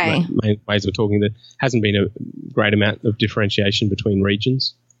ways of main ways of talking. There hasn't been a great amount of differentiation between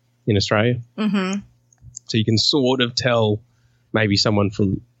regions in Australia. Mm-hmm. So you can sort of tell maybe someone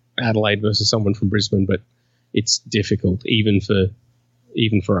from Adelaide versus someone from Brisbane, but it's difficult even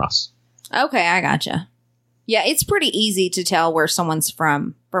for us. Okay, I gotcha. Yeah, it's pretty easy to tell where someone's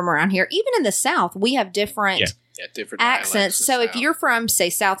from around here. Even in the South, we have different accents. So if you're from, say,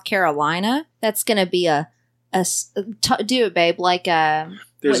 South Carolina, that's going to be do it, babe. Like there's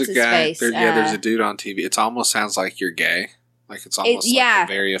what's a guy. his face? There's a dude on TV. It almost sounds like you're gay. Like it's almost like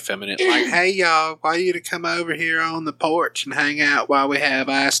very effeminate. Like, hey y'all, why you to come over here on the porch and hang out while we have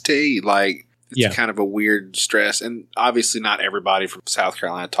iced tea? Like it's kind of a weird stress. And obviously not everybody from South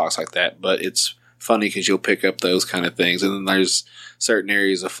Carolina talks like that, but it's funny because you'll pick up those kind of things. And then there's certain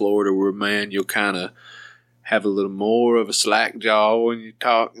areas of Florida where, man, you'll kind of have a little more of a slack jaw when you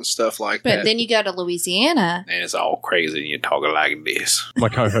talk and stuff like that. But then you go to Louisiana. And it's all crazy and you're talking like this. My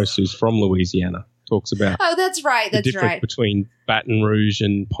co-host who's from Louisiana talks about that's right. The difference between Baton Rouge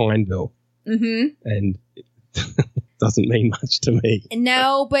and Pineville. Mm-hmm. And it doesn't mean much to me.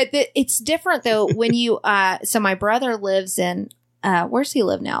 No, but it's different though when you so my brother lives in where's he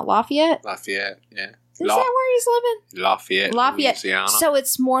live now? Lafayette, yeah. Is that where he's living? Lafayette, Louisiana. So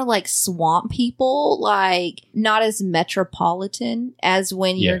it's more like swamp people, like not as metropolitan as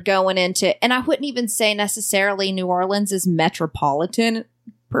when you're going into, and I wouldn't even say necessarily New Orleans is metropolitan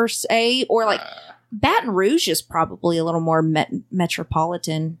per se, or like Baton Rouge is probably a little more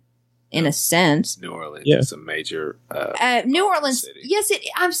metropolitan in a sense. New Orleans is a major New Orleans, city. yes,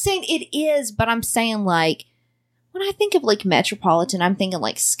 I'm saying it is, but I'm saying like when I think of like metropolitan, I'm thinking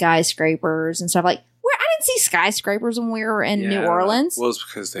like skyscrapers and stuff like where I didn't see skyscrapers when we were in New Orleans. Well, it's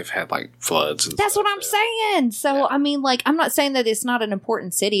because they've had like floods and That's stuff what I'm saying. So, I mean, like, I'm not saying that it's not an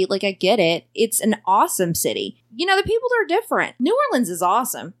important city. Like, I get it. It's an awesome city. You know, the people are different. New Orleans is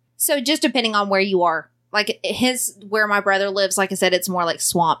awesome. So just depending on where you are, like where my brother lives, like I said, it's more like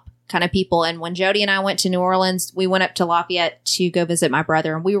swamp kind of people. And when Jody and I went to New Orleans, we went up to Lafayette to go visit my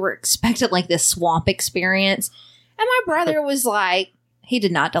brother, and we were expecting like this swamp experience. And my brother was like, he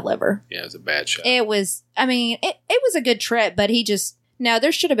did not deliver. Yeah, it was a bad shot. It was, I mean, it was a good trip, but he just, no,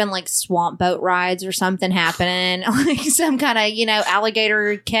 there should have been like swamp boat rides or something happening, like some kind of, you know,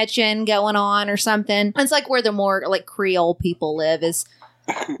 alligator catching going on or something. It's like where the more like Creole people live is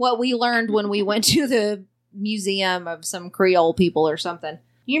what we learned when we went to the museum of some Creole people or something.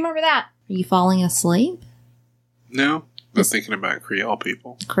 You remember that? Are you falling asleep? No, I'm thinking about Creole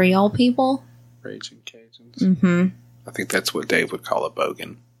people. Creole people? Raging Cajuns. Mm-hmm. I think that's what Dave would call a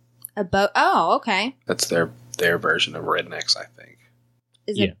bogan. A boat? Oh, okay. That's their version of rednecks, I think.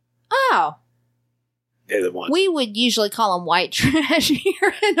 Is it? Oh. They're the ones. We would usually call them white trash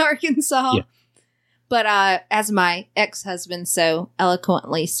here in Arkansas. Yeah. But as my ex-husband so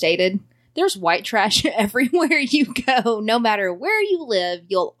eloquently stated, there's white trash everywhere you go. No matter where you live,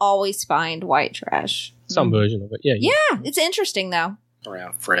 you'll always find white trash. Some version of it, yeah. Yeah, it's interesting, though.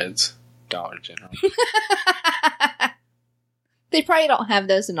 Around Fred's, Dollar General. They probably don't have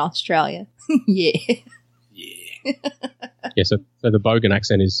those in Australia. Yeah. Yeah. Yeah, so the Bogan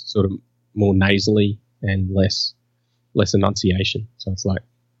accent is sort of more nasally and less enunciation. So it's like,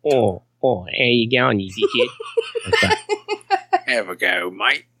 oh, how you going, you dickhead? Like have a go,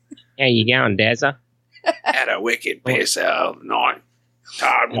 mate. how you going, Dazza? Had a wicked piss of night.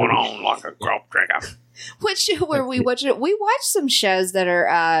 Tied one on like a crop trigger. What show were we watching? We watched some shows that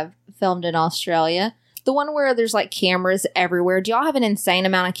are filmed in Australia. The one where there's like cameras everywhere. Do y'all have an insane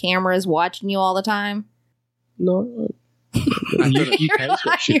amount of cameras watching you all the time? No. You're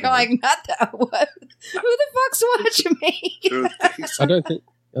like, not that. What? Who the fuck's watching me? I don't think.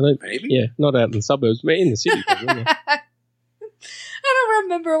 Maybe. Yeah, not out in the suburbs, but in the city. Probably, yeah. I don't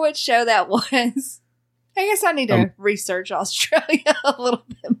remember what show that was. I guess I need to research Australia a little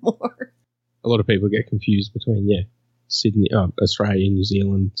bit more. A lot of people get confused between, Sydney, Australia, New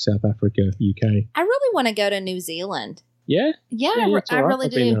Zealand, South Africa, UK. I really want to go to New Zealand. Yeah? Yeah, it's I all right. really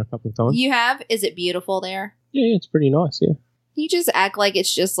I've do. been there a couple of times. You have? Is it beautiful there? Yeah, it's pretty nice, yeah. You just act like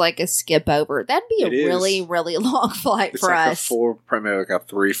it's just like a skip over. That'd be It a is. really, really long flight It's for like us. probably like a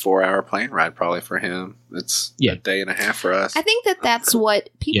 3-4 hour plane ride probably for him. It's a day and a half for us. I think that's what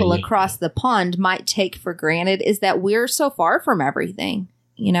people across the pond might take for granted is that we're so far from everything.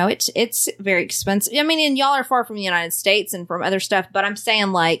 You know, it's very expensive. I mean, and y'all are far from the United States and from other stuff, but I'm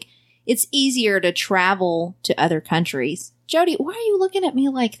saying like it's easier to travel to other countries. Jody, why are you looking at me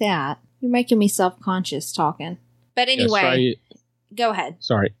like that? You're making me self-conscious talking. But anyway, go ahead.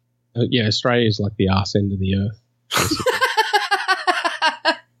 Sorry. Australia is like the arse end of the earth.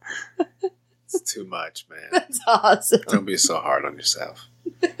 It's too much, man. That's awesome. Don't be so hard on yourself.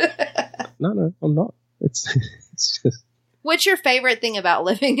 No, I'm not. It's just... What's your favorite thing about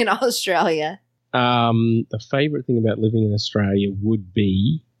living in Australia? The favorite thing about living in Australia would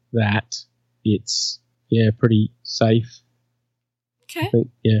be that it's, pretty safe. Okay. I think,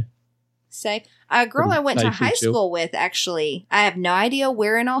 Safe. A girl I went to Safe and high chill. school with, actually, I have no idea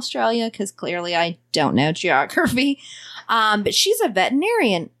where in Australia because clearly I don't know geography. But she's a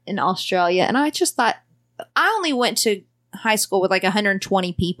veterinarian in Australia. And I just thought, I only went to high school with like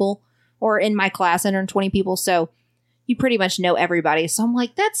 120 people, or in my class, 120 people. So you pretty much know everybody. So I'm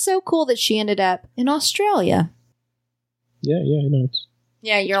like, that's so cool that she ended up in Australia. Yeah, no, it's...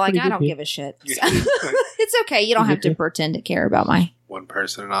 Yeah, you're like, pretty I good don't here. give a shit. So, it's okay. You don't have to pretend to care about my One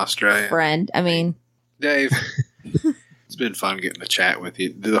person in Australia. friend. I mean, Dave, it's been fun getting to chat with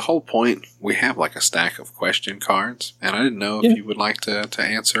you. The whole point, we have like a stack of question cards, and I didn't know if you would like to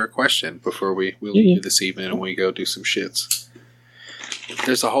answer a question before we leave you this evening and we go do some shits.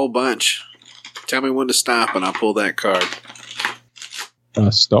 There's a whole bunch. Tell me when to stop, and I'll pull that card.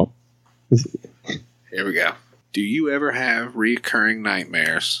 Stop. Here we go. Do you ever have recurring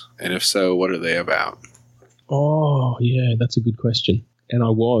nightmares? And if so, what are they about? Oh, yeah, that's a good question. And I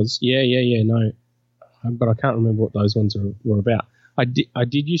was. No. But I can't remember what those ones were about. I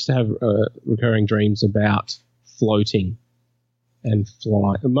did used to have recurring dreams about floating and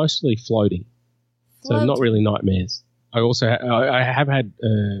flying, mostly floating. So not really nightmares. I also I have had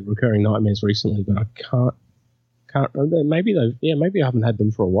recurring nightmares recently, but I can't. Maybe I haven't had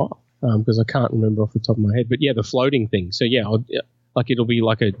them for a while. because I can't remember off the top of my head. But yeah, the floating thing. So yeah, it'll be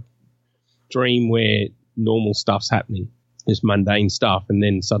like a dream where normal stuff's happening, just mundane stuff, and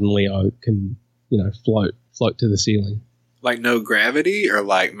then suddenly I can, float to the ceiling. Like no gravity or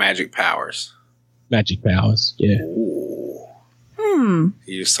like magic powers? Magic powers, yeah. Ooh.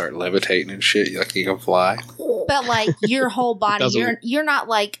 You just start levitating and shit, like you can fly. But like your whole body, you're not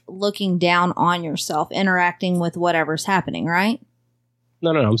like looking down on yourself, interacting with whatever's happening, right?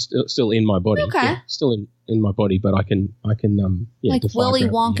 No, I'm still in my body. Okay. Yeah, still in my body, but I can like Willy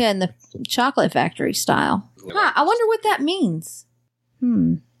Wonka in the Chocolate Factory style. Huh, I wonder what that means.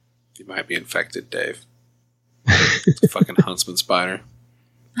 You might be infected, Dave. Fucking huntsman spider.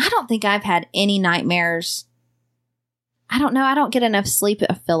 I don't think I've had any nightmares. I don't know. I don't get enough sleep,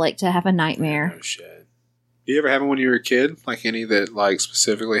 I feel like, to have a nightmare. Oh, shit. Do you ever have one when you were a kid? Like any that like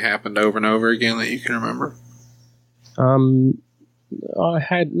specifically happened over and over again that you can remember? I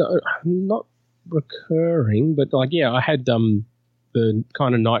had not recurring, but I had the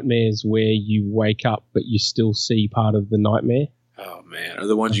kind of nightmares where you wake up but you still see part of the nightmare. Oh man, are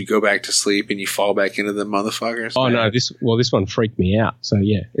the ones you go back to sleep and you fall back into the motherfuckers? Oh man? No, this one freaked me out. So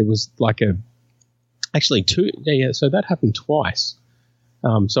yeah, it was like actually two. Yeah. So that happened twice.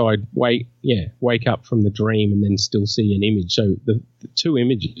 So I'd wake up from the dream and then still see an image. So the two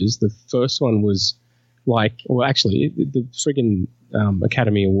images. The first one was the friggin'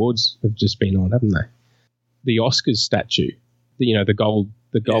 Academy Awards have just been on, haven't they? The Oscars statue, the gold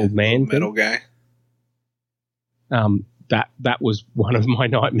man metal thing. Guy. That was one of my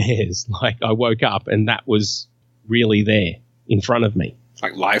nightmares. Like I woke up and that was really there in front of me,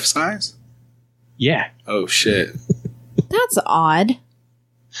 like life size. Yeah. Oh shit. That's odd.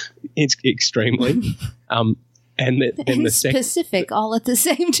 It's extremely. And then the specific all at the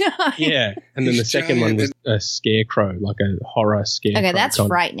same time. Yeah, and then the second one was a scarecrow, like a horror scarecrow. Okay, that's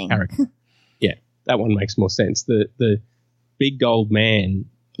frightening. Yeah, that one makes more sense. The big gold man.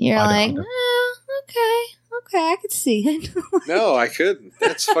 You're like, okay, I could see it. No, I couldn't.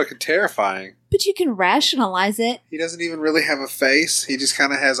 That's fucking terrifying. But you can rationalize it. He doesn't even really have a face. He just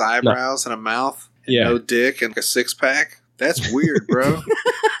kind of has eyebrows and a mouth, and no dick, and a six-pack. That's weird, bro.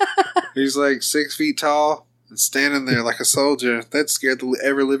 He's like 6 feet tall and standing there like a soldier. That scared the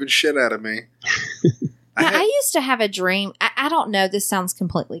ever-living shit out of me. I used to have a dream. I don't know. This sounds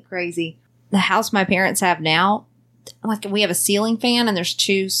completely crazy. The house my parents have now, like we have a ceiling fan and there's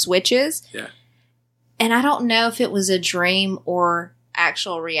 2 switches. Yeah. And I don't know if it was a dream or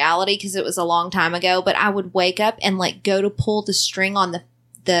actual reality because it was a long time ago, but I would wake up and like go to pull the string on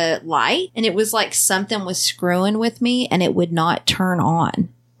the light, and it was like something was screwing with me and it would not turn on.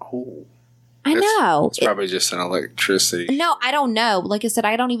 Oh. I know. It's probably just an electricity. No, I don't know. Like I said,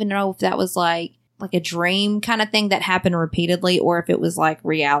 I don't even know if that was like a dream kind of thing that happened repeatedly or if it was like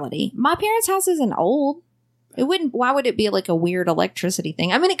reality. My parents' house isn't old. It wouldn't. Why would it be like a weird electricity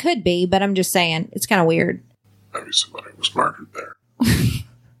thing? I mean, it could be, but I'm just saying it's kind of weird. Maybe somebody was murdered there.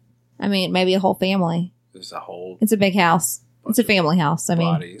 I mean, maybe a whole family. There's a whole. It's a big house. It's a family house. I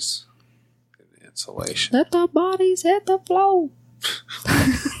mean, bodies, and insulation. Let the bodies hit the floor.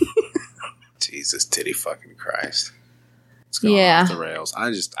 Jesus, titty fucking Christ! It's going off the rails.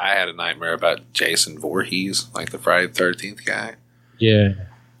 I had a nightmare about Jason Voorhees, like the Friday the 13th guy. Yeah.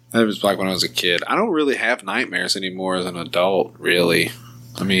 That was like when I was a kid. I don't really have nightmares anymore as an adult, really.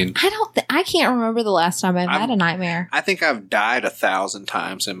 I mean, I can't remember the last time I've had a nightmare. I think I've died 1,000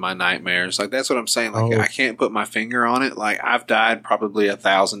 times in my nightmares. Like that's what I'm saying. Like I can't put my finger on it. Like I've died probably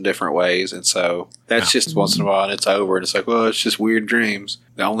 1,000 different ways, and so that's just once in a while, and it's over. And it's like, well, it's just weird dreams.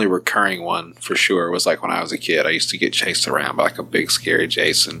 The only recurring one for sure was like when I was a kid. I used to get chased around by like a big scary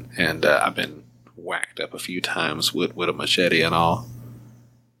Jason, and I've been whacked up a few times with a machete and all.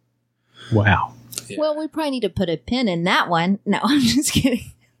 Wow. Yeah. Well, we probably need to put a pin in that one. No, I'm just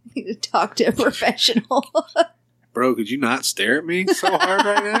kidding. We need to talk to a professional. Bro, could you not stare at me so hard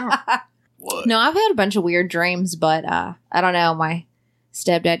right now? What? No, I've had a bunch of weird dreams, but I don't know. My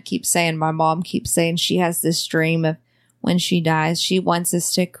stepdad keeps saying, my mom keeps saying she has this dream of when she dies, she wants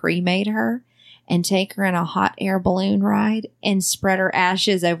us to cremate her and take her in a hot air balloon ride and spread her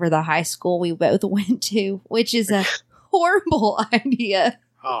ashes over the high school we both went to, which is a horrible idea.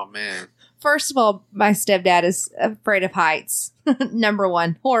 Oh, man. First of all, my stepdad is afraid of heights. Number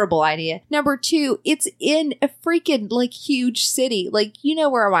 1, horrible idea. Number 2, it's in a freaking like huge city. Like, you know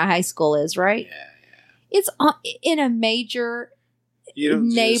where my high school is, right? Yeah. It's in a major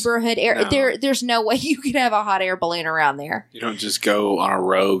neighborhood area. No. There's no way you could have a hot air balloon around there. You don't just go on a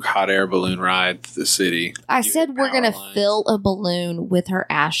rogue hot air balloon ride to the city. I said we're going to fill a balloon with her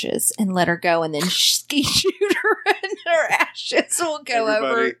ashes and let her go and then ski shoot her into our ashes will go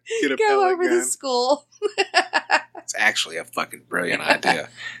over the school. It's actually a fucking brilliant idea.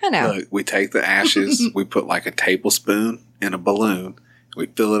 I know. Look, we take the ashes, we put like a tablespoon in a balloon, we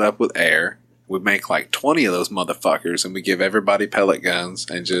fill it up with air, we make like 20 of those motherfuckers, and we give everybody pellet guns,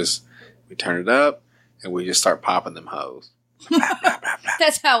 and we turn it up, and we just start popping them hoes.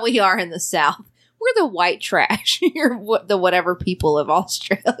 That's how we are in the South. We're the white trash. You're the whatever people of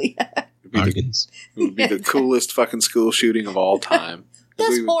Australia. It would be the coolest fucking school shooting of all time.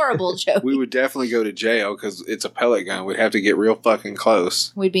 That's horrible, Joey. We would definitely go to jail because it's a pellet gun. We'd have to get real fucking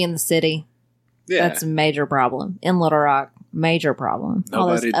close. We'd be in the city. Yeah. That's a major problem. In Little Rock, major problem. All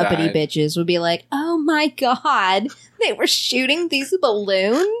those uppity bitches would be like, oh my God, they were shooting these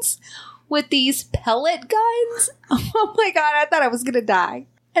balloons with these pellet guns? Oh my God, I thought I was going to die.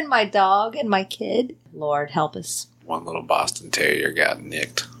 And my dog and my kid. Lord, help us. One little Boston Terrier got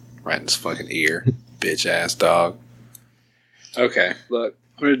nicked right in his fucking ear. Bitch ass dog. Okay, look.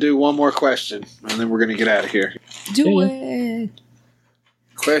 I'm going to do one more question, and then we're going to get out of here. Do it.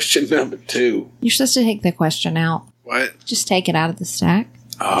 Question number 2. You're supposed to take the question out. What? Just take it out of the stack.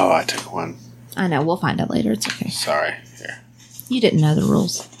 Oh, I took one. I know. We'll find it later. It's okay. Sorry. Here. You didn't know the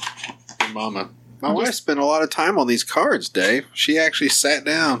rules. Your mama. My wife spent a lot of time on these cards, Dave. She actually sat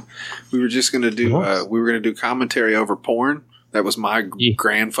down. We were just going to do do commentary over porn. That was my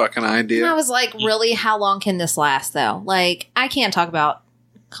grand fucking idea. And I was like, really, how long can this last, though? Like, I can't talk about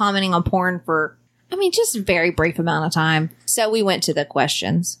commenting on porn for, just a very brief amount of time. So we went to the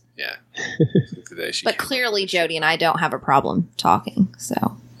questions. Yeah. But clearly, Jody and I don't have a problem talking,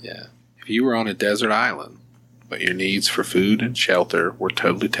 so. Yeah. If you were on a desert island, but your needs for food and shelter were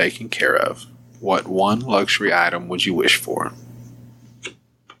totally taken care of, what one luxury item would you wish for?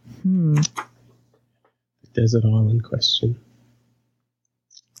 Desert island question.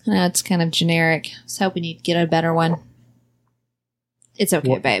 I know it's kind of generic. I was hoping you'd get a better one. It's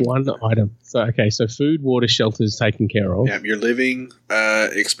okay, babe. One item. So food, water, shelter is taken care of. Yeah, your living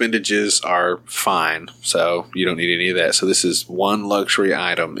expenditures are fine, so you don't need any of that. So this is one luxury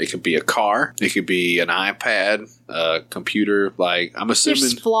item. It could be a car. It could be an iPad, a computer. Like, I'm assuming...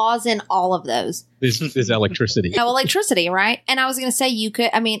 There's flaws in all of those. There's electricity. Oh, electricity, right? And I was going to say you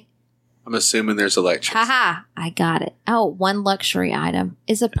could... I'm assuming there's electricity. Haha, I got it. Oh, one luxury item.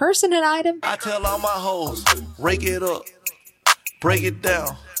 Is a person an item? I tell all my hoes, rake it up, break it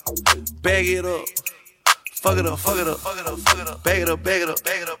down, bag it up, fuck it up, fuck it up, fuck it up, fuck it up, bag it up, bag it up,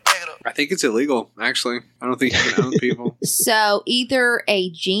 bag it up, bag it up. I think it's illegal, actually. I don't think you can own people. So either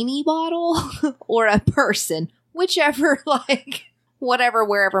a genie bottle or a person, whichever,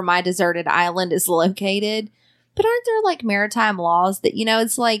 wherever my deserted island is located. But aren't there maritime laws that,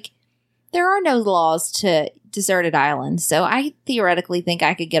 it's like, there are no laws to deserted islands, so I theoretically think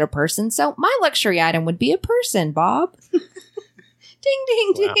I could get a person. So my luxury item would be a person, Bob. Ding,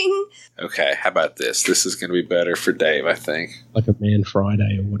 ding, ding. Okay, how about this? This is going to be better for Dave, I think. Like a Man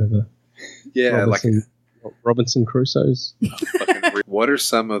Friday or whatever. Yeah, Robinson Crusoe's. What are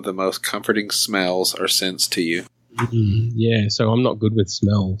some of the most comforting smells or scents to you? Yeah, so I'm not good with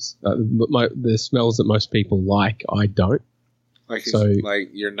smells. The smells that most people like, I don't. Like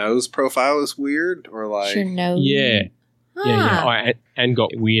your nose profile is weird, or like your nose? Yeah, yeah. And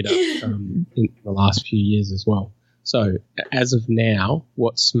got weirder in the last few years as well. So as of now,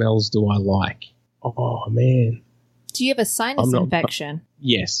 what smells do I like? Oh man, do you have a sinus infection?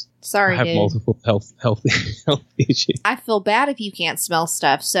 Yes. Sorry, I have multiple health issues. I feel bad if you can't smell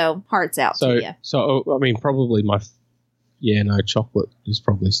stuff. So hearts out to you. So probably chocolate is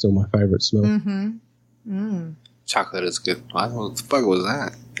probably still my favorite smell. Mm-hmm. Chocolate is good. What the fuck was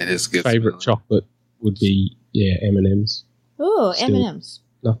that? It is good. Favorite chocolate would be M&Ms. Ooh, M&Ms.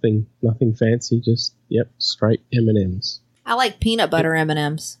 Nothing fancy. Just straight M&Ms. I like peanut butter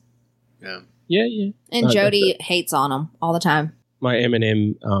M&Ms. Yeah. Yeah. And Jody hates on them all the time. My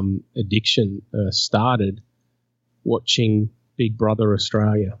M&M addiction started watching Big Brother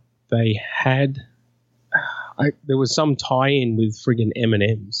Australia. They had there was some tie-in with friggin'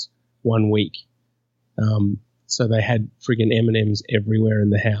 M&Ms one week. So they had friggin' M&Ms everywhere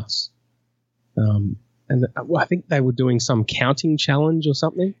in the house. And I think they were doing some counting challenge or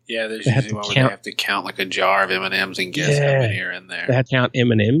something. Yeah, there's usually one where they have to count like a jar of M&Ms and guess how many are in there. They had to count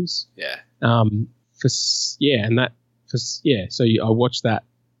M&Ms. Yeah. So I watched that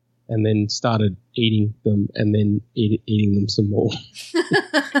and then started eating them and then eating them some more.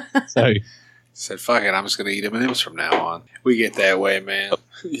 So said, fuck it, I'm just going to eat M&Ms from now on. We get that way, man.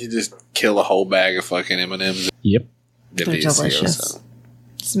 You just kill a whole bag of fucking M&Ms. Yep. They're delicious.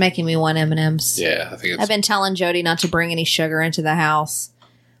 It's making me want M&Ms. Yeah, I think I've been telling Jody not to bring any sugar into the house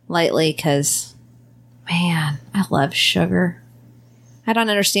lately because, Man, I love sugar. I don't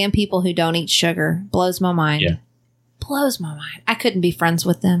understand people who don't eat sugar. Blows my mind. Yeah. Blows my mind. I couldn't be friends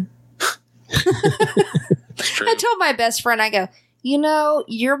with them. I told my best friend, I go, you know,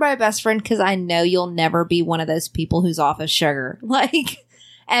 you're my best friend because I know you'll never be one of those people who's off of sugar. Like,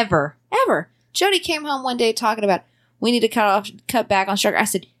 ever. Jody came home one day talking about, we need to cut back on sugar. I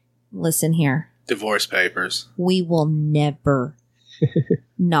said, listen here. Divorce papers. We will never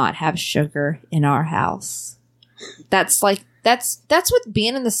not have sugar in our house. That's what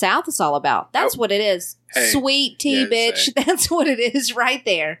being in the South is all about. That's what it is. Hey, sweet tea, bitch. That's what it is right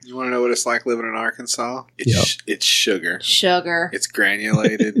there. You want to know what it's like living in Arkansas? It's sugar. Sugar. It's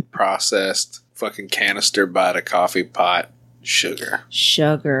granulated, processed, fucking canister by the coffee pot. Sugar.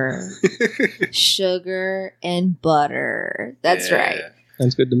 Sugar and butter. That's right.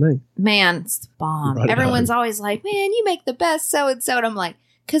 Sounds good to me. Man, it's the bomb. Right. Everyone's always like, man, you make the best so-and-so. And I'm like,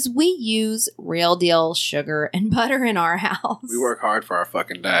 because we use real deal sugar and butter in our house. We work hard for our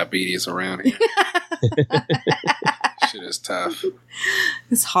fucking diabetes around here. Shit is tough.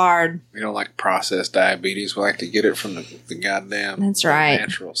 It's hard. We don't like processed diabetes. We like to get it from the goddamn That's right.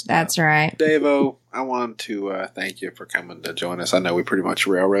 natural stuff. That's right. Dave-O, I want to thank you for coming to join us. I know we pretty much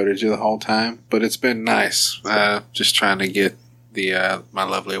railroaded you the whole time, but it's been nice. Just trying to get my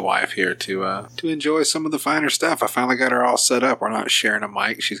lovely wife here to enjoy some of the finer stuff. I finally got her all set up. We're not sharing a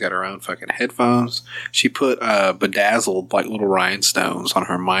mic. She's got her own fucking headphones. She put bedazzled like little rhinestones on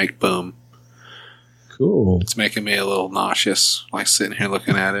her mic boom. Cool. It's making me a little nauseous, like sitting here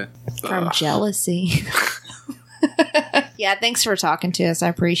looking at it. From jealousy. Yeah, thanks for talking to us. I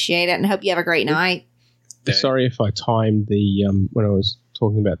appreciate it and hope you have a great night. Sorry if I timed the when I was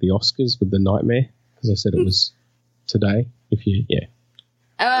talking about the Oscars with the nightmare, because I said it was today.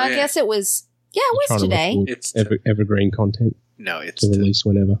 I guess it was. Yeah, it was today. It's evergreen content. No, it's to release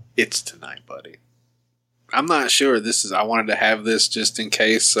whenever. It's tonight, buddy. I'm not sure. I wanted to have this just in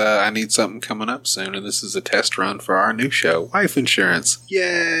case I need something coming up soon, and this is a test run for our new show, Wife Insurance.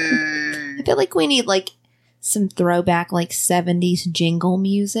 Yay! I feel like we need like some throwback like 70s jingle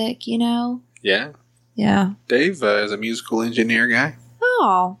music, you know? Yeah. Yeah. Dave is a musical engineer guy.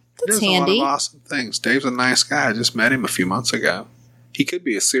 Oh, that's handy. He does a lot of awesome things. Dave's a nice guy. I just met him a few months ago. He could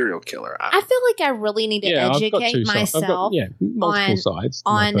be a serial killer. I feel like I really need to educate myself multiple sides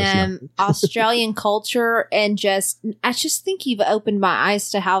on Australian culture, and I just think you've opened my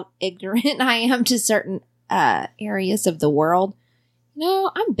eyes to how ignorant I am to certain areas of the world. No,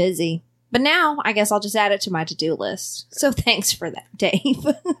 I'm busy. But now I guess I'll just add it to my to-do list. So thanks for that, Dave.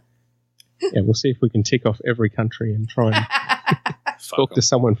 Yeah, we'll see if we can tick off every country and try and talk to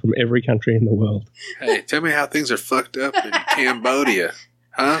someone from every country in the world. Hey, tell me how things are fucked up in Cambodia.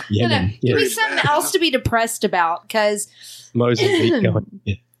 Huh? Yeah, give me something else to be depressed about, because Mozambique going.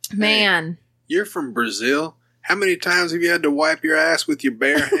 Yeah. Man. Hey, you're from Brazil. How many times have you had to wipe your ass with your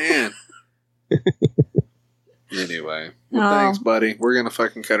bare hand? Anyway. Well, thanks, buddy. We're going to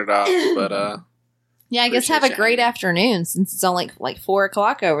fucking cut it off, but yeah, I guess have a great afternoon since it's only like 4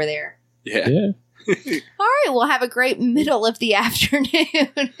 o'clock over there. Yeah. All right, we'll have a great middle of the afternoon.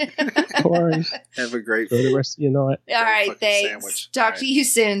 No worries. Have a great for the rest of your night. All right, thanks. Sandwich. Talk to you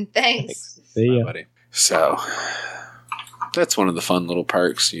soon. Thanks. See ya. Buddy. So that's one of the fun little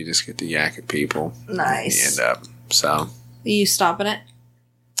perks. You just get to yak at people. Nice. You end up. So are you stopping it?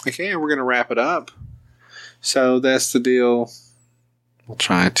 Okay, we're gonna wrap it up. So that's the deal. We'll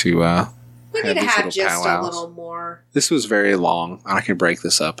try to we need to have just a little more. This was very long. I can break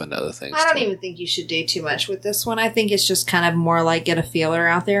this up into other things. I don't even think you should do too much with this one. I think it's just kind of more like get a feeler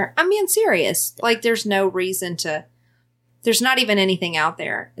out there. I'm being serious. Like there's no reason to. There's not even anything out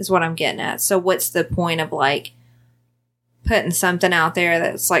there is what I'm getting at. So what's the point of like putting something out there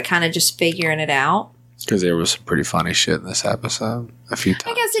that's like kind of just figuring it out? Because there was some pretty funny shit in this episode a few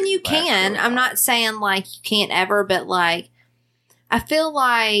times. I guess, and you can. I'm not saying like you can't ever, but like I feel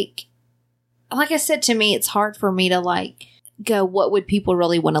like I said, to me, it's hard for me to like go, what would people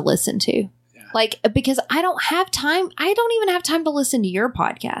really want to listen to? Yeah. Like, because I don't have time. I don't even have time to listen to your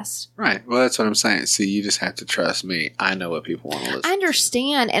podcast. Right. Well, that's what I'm saying. See, you just have to trust me. I know what people want to listen to. I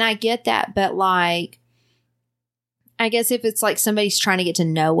understand, and I get that, but like, I guess if it's like somebody's trying to get to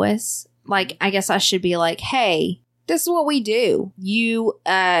know us, like, I guess I should be like, hey, this is what we do. You,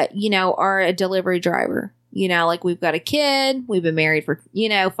 are a delivery driver. You know, like we've got a kid. We've been married for,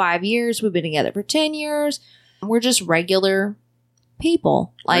 5 years. We've been together for 10 years. We're just regular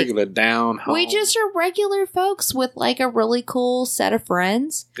people. Like regular down home. We just are regular folks with like a really cool set of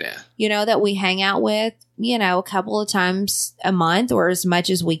friends. Yeah. That we hang out with, a couple of times a month or as much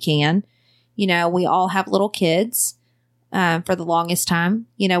as we can. We all have little kids. for the longest time.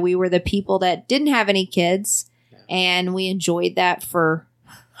 You know, we were the people that didn't have any kids, and we enjoyed that for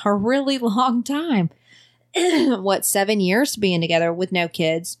a really long time. 7 years being together with no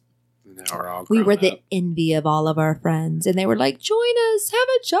kids. Now we're all We were grown the up. envy of all of our friends, and they were like, join us, have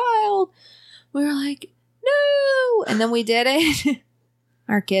a child. We were like, no. And then we did it.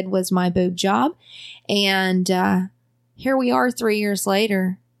 Our kid was my boob job. And here we are 3 years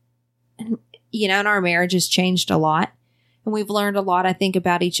later. And, you know, and our marriage has changed a lot. And we've learned a lot, I think,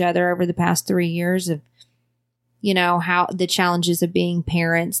 about each other over the past 3 years of, you know, how the challenges of being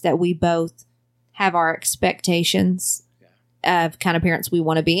parents, that we both have our expectations of kind of parents we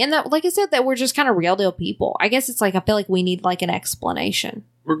want to be. And that, like I said, that we're just kind of real deal people. I guess it's like, I feel like we need like an explanation.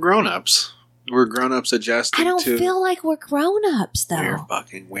 We're grown-ups. We're grown-ups adjusting I don't to... feel like we're grown-ups, though.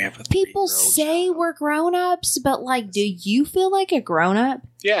 We have a People 3-year-old say child. we're grown-ups, but like, do you feel like a grown-up?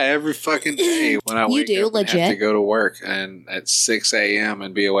 Yeah, every fucking day when I You wake do, up and have legit. to go to work and at 6 a.m.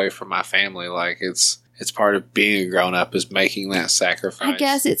 and be away from my family, like it's part of being a grown-up is making that sacrifice. I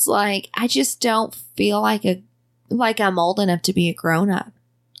guess it's like, I just don't feel like I'm old enough to be a grown-up.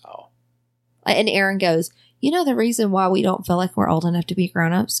 Oh. And Aaron goes, you know the reason why we don't feel like we're old enough to be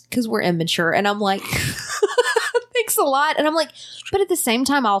grown-ups? Because we're immature. And I'm like, thanks a lot. And I'm like, but at the same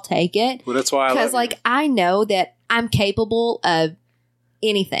time, I'll take it. Well, that's why I Because love like, I know that I'm capable of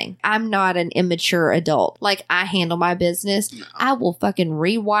anything. I'm not an immature adult. Like, I handle my business. No. I will fucking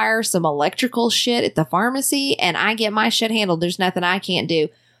rewire some electrical shit at the pharmacy and I get my shit handled. There's nothing I can't do.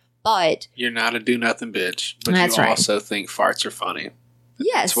 But You're not a do-nothing bitch, but That's you right. also think farts are funny.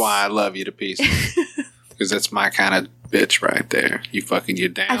 yes. That's why I love you to pieces. Because that's my kind of bitch right there. You're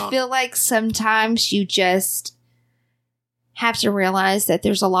down. I feel like sometimes you just have to realize that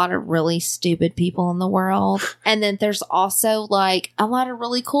there's a lot of really stupid people in the world. And then there's also like a lot of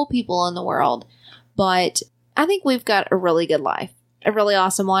really cool people in the world. But I think we've got a really good life, a really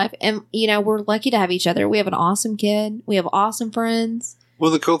awesome life. And, you know, we're lucky to have each other. We have an awesome kid. We have awesome friends. Well,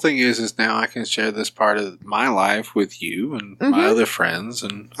 the cool thing is now I can share this part of my life with you and Mhm. my other friends,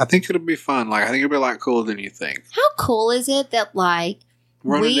 and I think it'll be fun. Like, I think it'll be a lot cooler than you think. How cool is it that like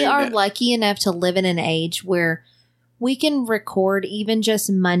We're on a we new are net. lucky enough to live in an age where we can record even just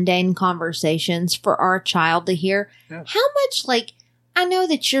mundane conversations for our child to hear. Yeah. How much, like, I know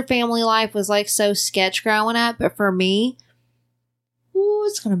that your family life was like so sketch growing up, but for me, ooh,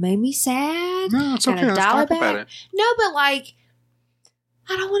 it's going to make me sad. No, it's Gotta okay. Let's dial talk it back. about it. No, but like,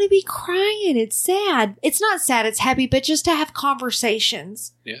 I don't want to be crying. It's sad. It's not sad. It's happy, but just to have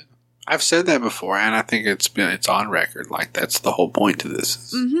conversations. I've said that before, and I think it's on record. Like, that's the whole point to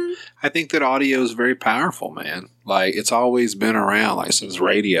this. Mm-hmm. I think that audio is very powerful, man. Like, it's always been around, like, since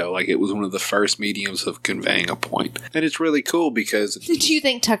radio. Like, it was one of the first mediums of conveying a point. And it's really cool because Did you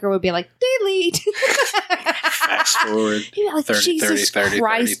think Tucker would be like, delete? fast forward He'd be like, 30, Jesus 30, 30,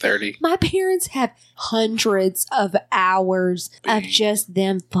 Christ. 30, 30. My parents have hundreds of hours of Bing. just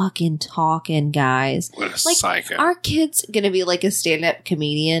them fucking talking, guys. What a Like, psycho. our kid's gonna be like a stand-up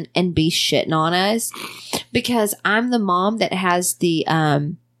comedian and be shitting on us because I'm the mom that has the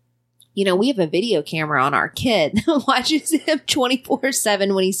you know, we have a video camera on our kid that watches him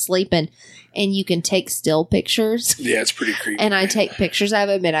 24/7 when he's sleeping, and you can take still pictures. Yeah, it's pretty creepy. And I man. take pictures of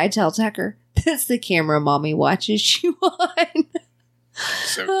him, and I tell Tucker, "That's the camera mommy watches you on."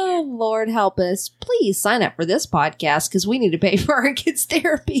 So Oh, cute. Lord help us. Please sign up for this podcast because we need to pay for our kids'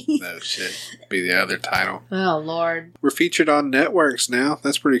 therapy. No shit. Be the other title. Oh, Lord. We're featured on networks now.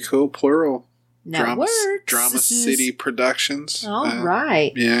 That's pretty cool. Plural. Networks. Drama City Productions. All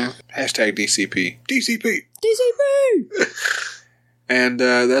right. Yeah. Hashtag DCP. DCP. DCP. And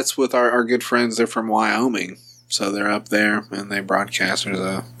that's with our good friends. They're from Wyoming. So they're up there and they broadcast. There's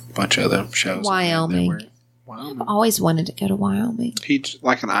a bunch of other shows. Wyoming. Wyoming. I've always wanted to go to Wyoming. He's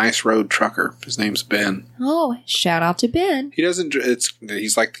like an ice road trucker. His name's Ben. Oh, shout out to Ben. He doesn't.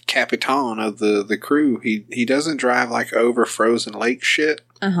 He's like the capitan of the crew. He doesn't drive like over frozen lake shit.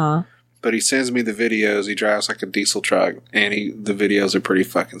 Uh-huh. But he sends me the videos. He drives like a diesel truck, and the videos are pretty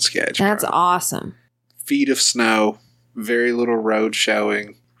fucking sketch. That's bro. awesome. Feet of snow, very little road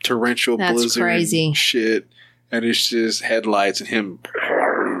showing, torrential That's blizzard crazy. and shit, and it's just headlights and him.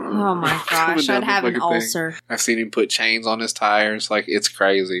 Oh, my coming gosh. down I'd the have an fucking thing. ulcer. I've seen him put chains on his tires. Like, it's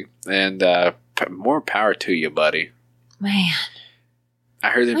crazy. And more power to you, buddy. Man, I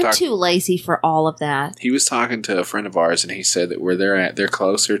heard him I'm talk. too lazy for all of that. He was talking to a friend of ours, and he said that where they're at, they're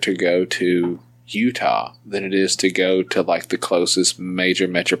closer to go to Utah than it is to go to like the closest major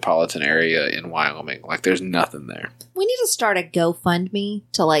metropolitan area in Wyoming. Like, there's nothing there. We need to start a GoFundMe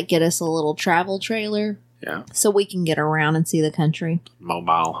to like get us a little travel trailer Yeah, so we can get around and see the country.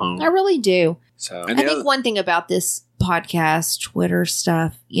 mobile home. I really do. So, I think one thing about this podcast, Twitter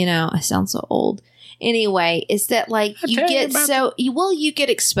stuff. You know, I sound so old. Anyway, is that like you get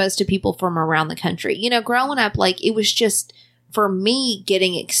exposed to people from around the country. You know, growing up, like it was just for me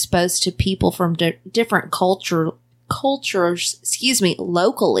getting exposed to people from different cultures,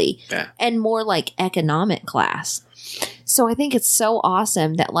 locally, and more like economic class. So I think it's so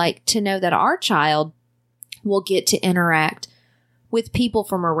awesome that like to know that our child will get to interact with people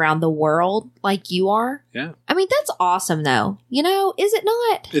from around the world like you are. Yeah. I mean, that's awesome though. You know, is it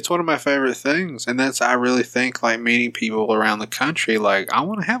not? It's one of my favorite things. And I really think like meeting people around the country, like I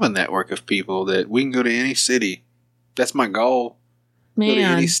want to have a network of people that we can go to any city. That's my goal. Man. Go to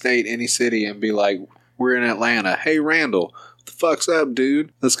any state, any city and be like, we're in Atlanta. Hey, Randall, what the fuck's up,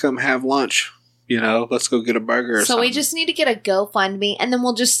 dude? Let's come have lunch. You know, let's go get a burger or something. So we just need to get a GoFundMe, and then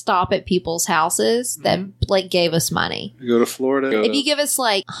we'll just stop at people's houses that like gave us money. Go to Florida. If you give us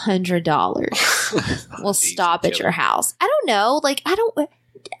like $100, we'll stop at your house. I don't know. Like I don't want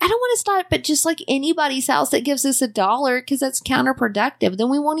to stop at just like anybody's house that gives us $1 because that's counterproductive. Then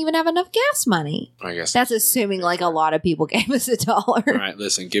we won't even have enough gas money. I guess that's assuming like a lot of people gave us $1. All right,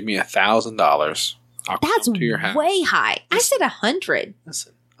 listen, give me $1,000. That's come to your house. Way high. I said 100.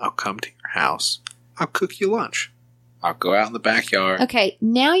 Listen, I'll come to your house. I'll cook you lunch. I'll go out in the backyard. Okay,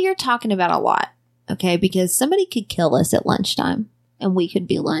 now you're talking about a lot. Okay, because somebody could kill us at lunchtime, and we could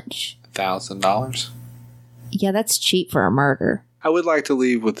be lunch. $1,000? Yeah, that's cheap for a murder. I would like to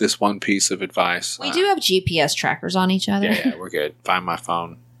leave with this one piece of advice. We do have GPS trackers on each other. Yeah, we're good. Find my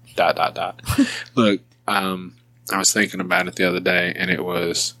phone. ... Look, I was thinking about it the other day, and it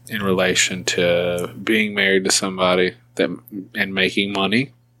was in relation to being married to somebody and making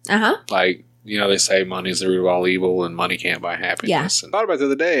money. Uh-huh. Like, you know, they say money is the root of all evil and money can't buy happiness. Yeah. And I thought about it the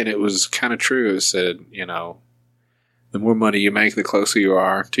other day, and it was kind of true. It said, you know, the more money you make, the closer you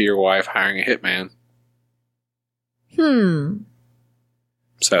are to your wife hiring a hitman.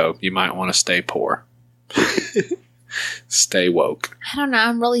 So you might want to stay poor. Stay woke. I don't know.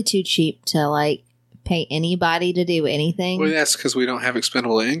 I'm really too cheap to, like, pay anybody to do anything. Well, that's because we don't have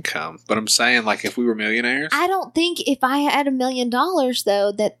expendable income. But I'm saying, like, if we were millionaires. I don't think if I had $1 million,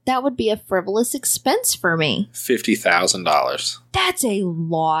 though, that would be a frivolous expense for me. $50,000. That's a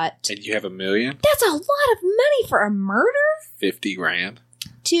lot. And you have $1 million? That's a lot of money for a murder? $50,000.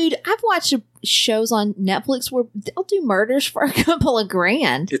 Dude, I've watched shows on Netflix where they'll do murders for a couple of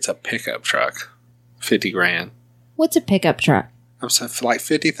grand. It's a pickup truck. $50,000. What's a pickup truck? I'm saying for like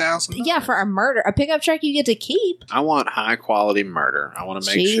 $50,000. Yeah, for a murder. A pickup truck you get to keep. I want high quality murder. I want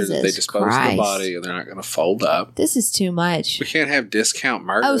to make sure that they dispose of the body and they're not going to fold up. This is too much. We can't have discount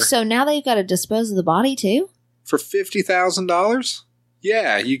murder. Oh, so now they've got to dispose of the body too? For $50,000?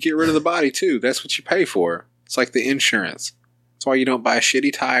 Yeah, you get rid of the body too. That's what you pay for. It's like the insurance. That's why you don't buy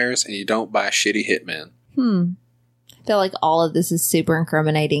shitty tires and you don't buy shitty hitmen. I feel like all of this is super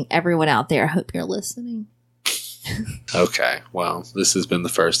incriminating. Everyone out there, I hope you're listening. Okay, well, this has been the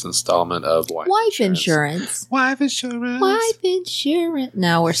first installment of Wife Insurance. Wife Insurance.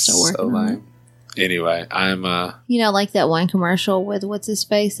 No, we're still working on it. Anyway, I'm you know, like that one commercial with what's his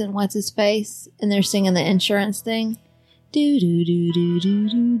face, and they're singing the insurance thing. Do do do do do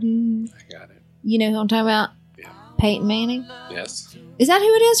do do. I got it. You know who I'm talking about? Yeah. Peyton Manning? Yes. Is that who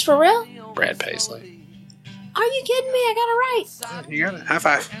it is for real? Brad Paisley. Are you kidding me? I got it right. You got it. High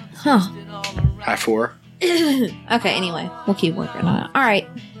five. Huh. High four. Okay, anyway, we'll keep working on it. All right.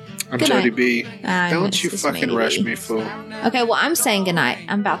 I'm Good Jody night. B. Don't you fucking rush me, fool. Okay, well, I'm saying goodnight.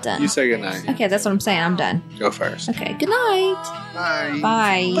 I'm about done. You say goodnight. Okay, that's what I'm saying. I'm done. Go first. Okay, good night. Bye.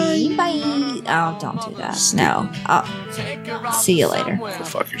 Bye. Bye. Oh, don't do that. No. I'll see you later. Go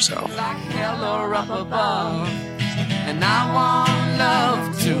fuck yourself. And I want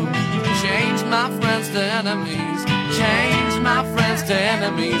love to change my friends to enemies, change my friends to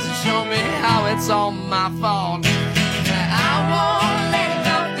enemies, and show me how it's all my fault. I won't let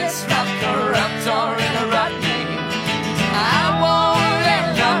love disrupt, corrupt, or interrupt me. I won't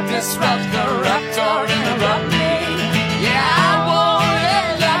let love disrupt, corrupt, or interrupt me. Yeah, I won't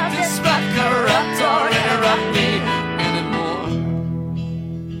let love disrupt, corrupt, or interrupt me anymore.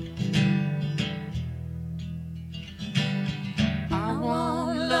 I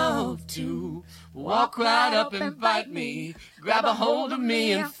want love to walk right up and bite me, grab a hold of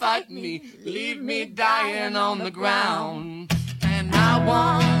me and fight me, leave me dying on the ground. And I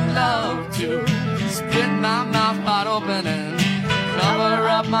want love to split my mouth wide open and cover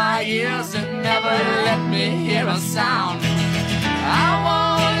up my ears and never let me hear a sound. I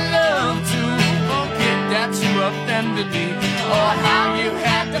want love to forget that you offended me, or how you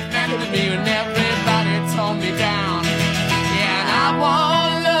had defended me when everybody tore me down. Yeah, and I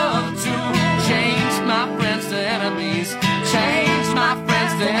want love to change my friends to enemies,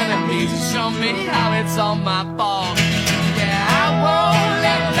 all my fault. Yeah, I won't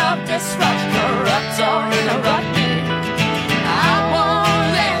let love disrupt, corrupt, or interrupt me. I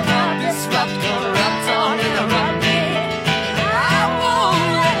won't let love disrupt, corrupt, or interrupt me. I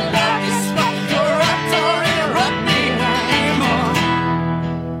won't let love disrupt, corrupt, or interrupt me anymore.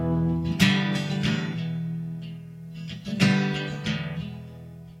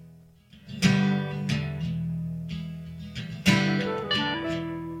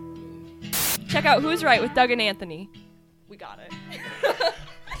 Check out Who's Right with Doug and Anthony. We got it.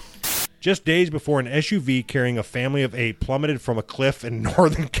 Just days before an SUV carrying a family of 8 plummeted from a cliff in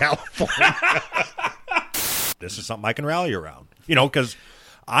Northern California. This is something I can rally around. You know, because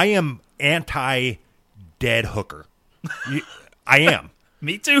I am anti-dead hooker. I am.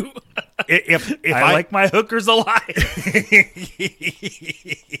 Me too. If I like my hookers alive.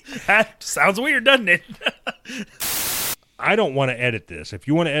 That sounds weird, doesn't it? I don't want to edit this. If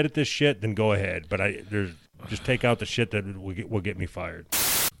you want to edit this shit, then go ahead. But just take out the shit that will get me fired.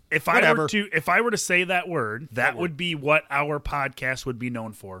 If I were to say that word, that would be what our podcast would be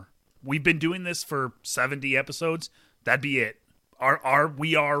known for. We've been doing this for 70 episodes. That'd be it.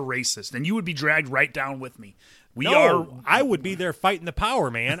 We are racist, and you would be dragged right down with me. I would be there fighting the power,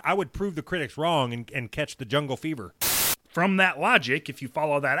 man. I would prove the critics wrong and catch the jungle fever. From that logic, if you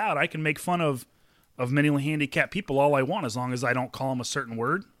follow that out, I can make fun of mentally handicapped people all I want as long as I don't call them a certain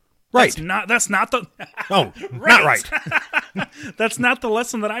word. Right. That's not the No, not right. That's not the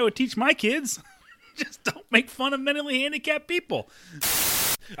lesson that I would teach my kids. Just don't make fun of mentally handicapped people.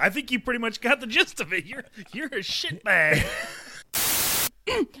 I think you pretty much got the gist of it. You're a shitbag.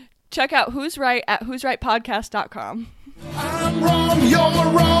 Check out Who's Right at who'srightpodcast.com. I'm wrong, you're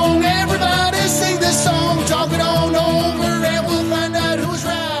wrong. Everybody sing this song, talk it on over.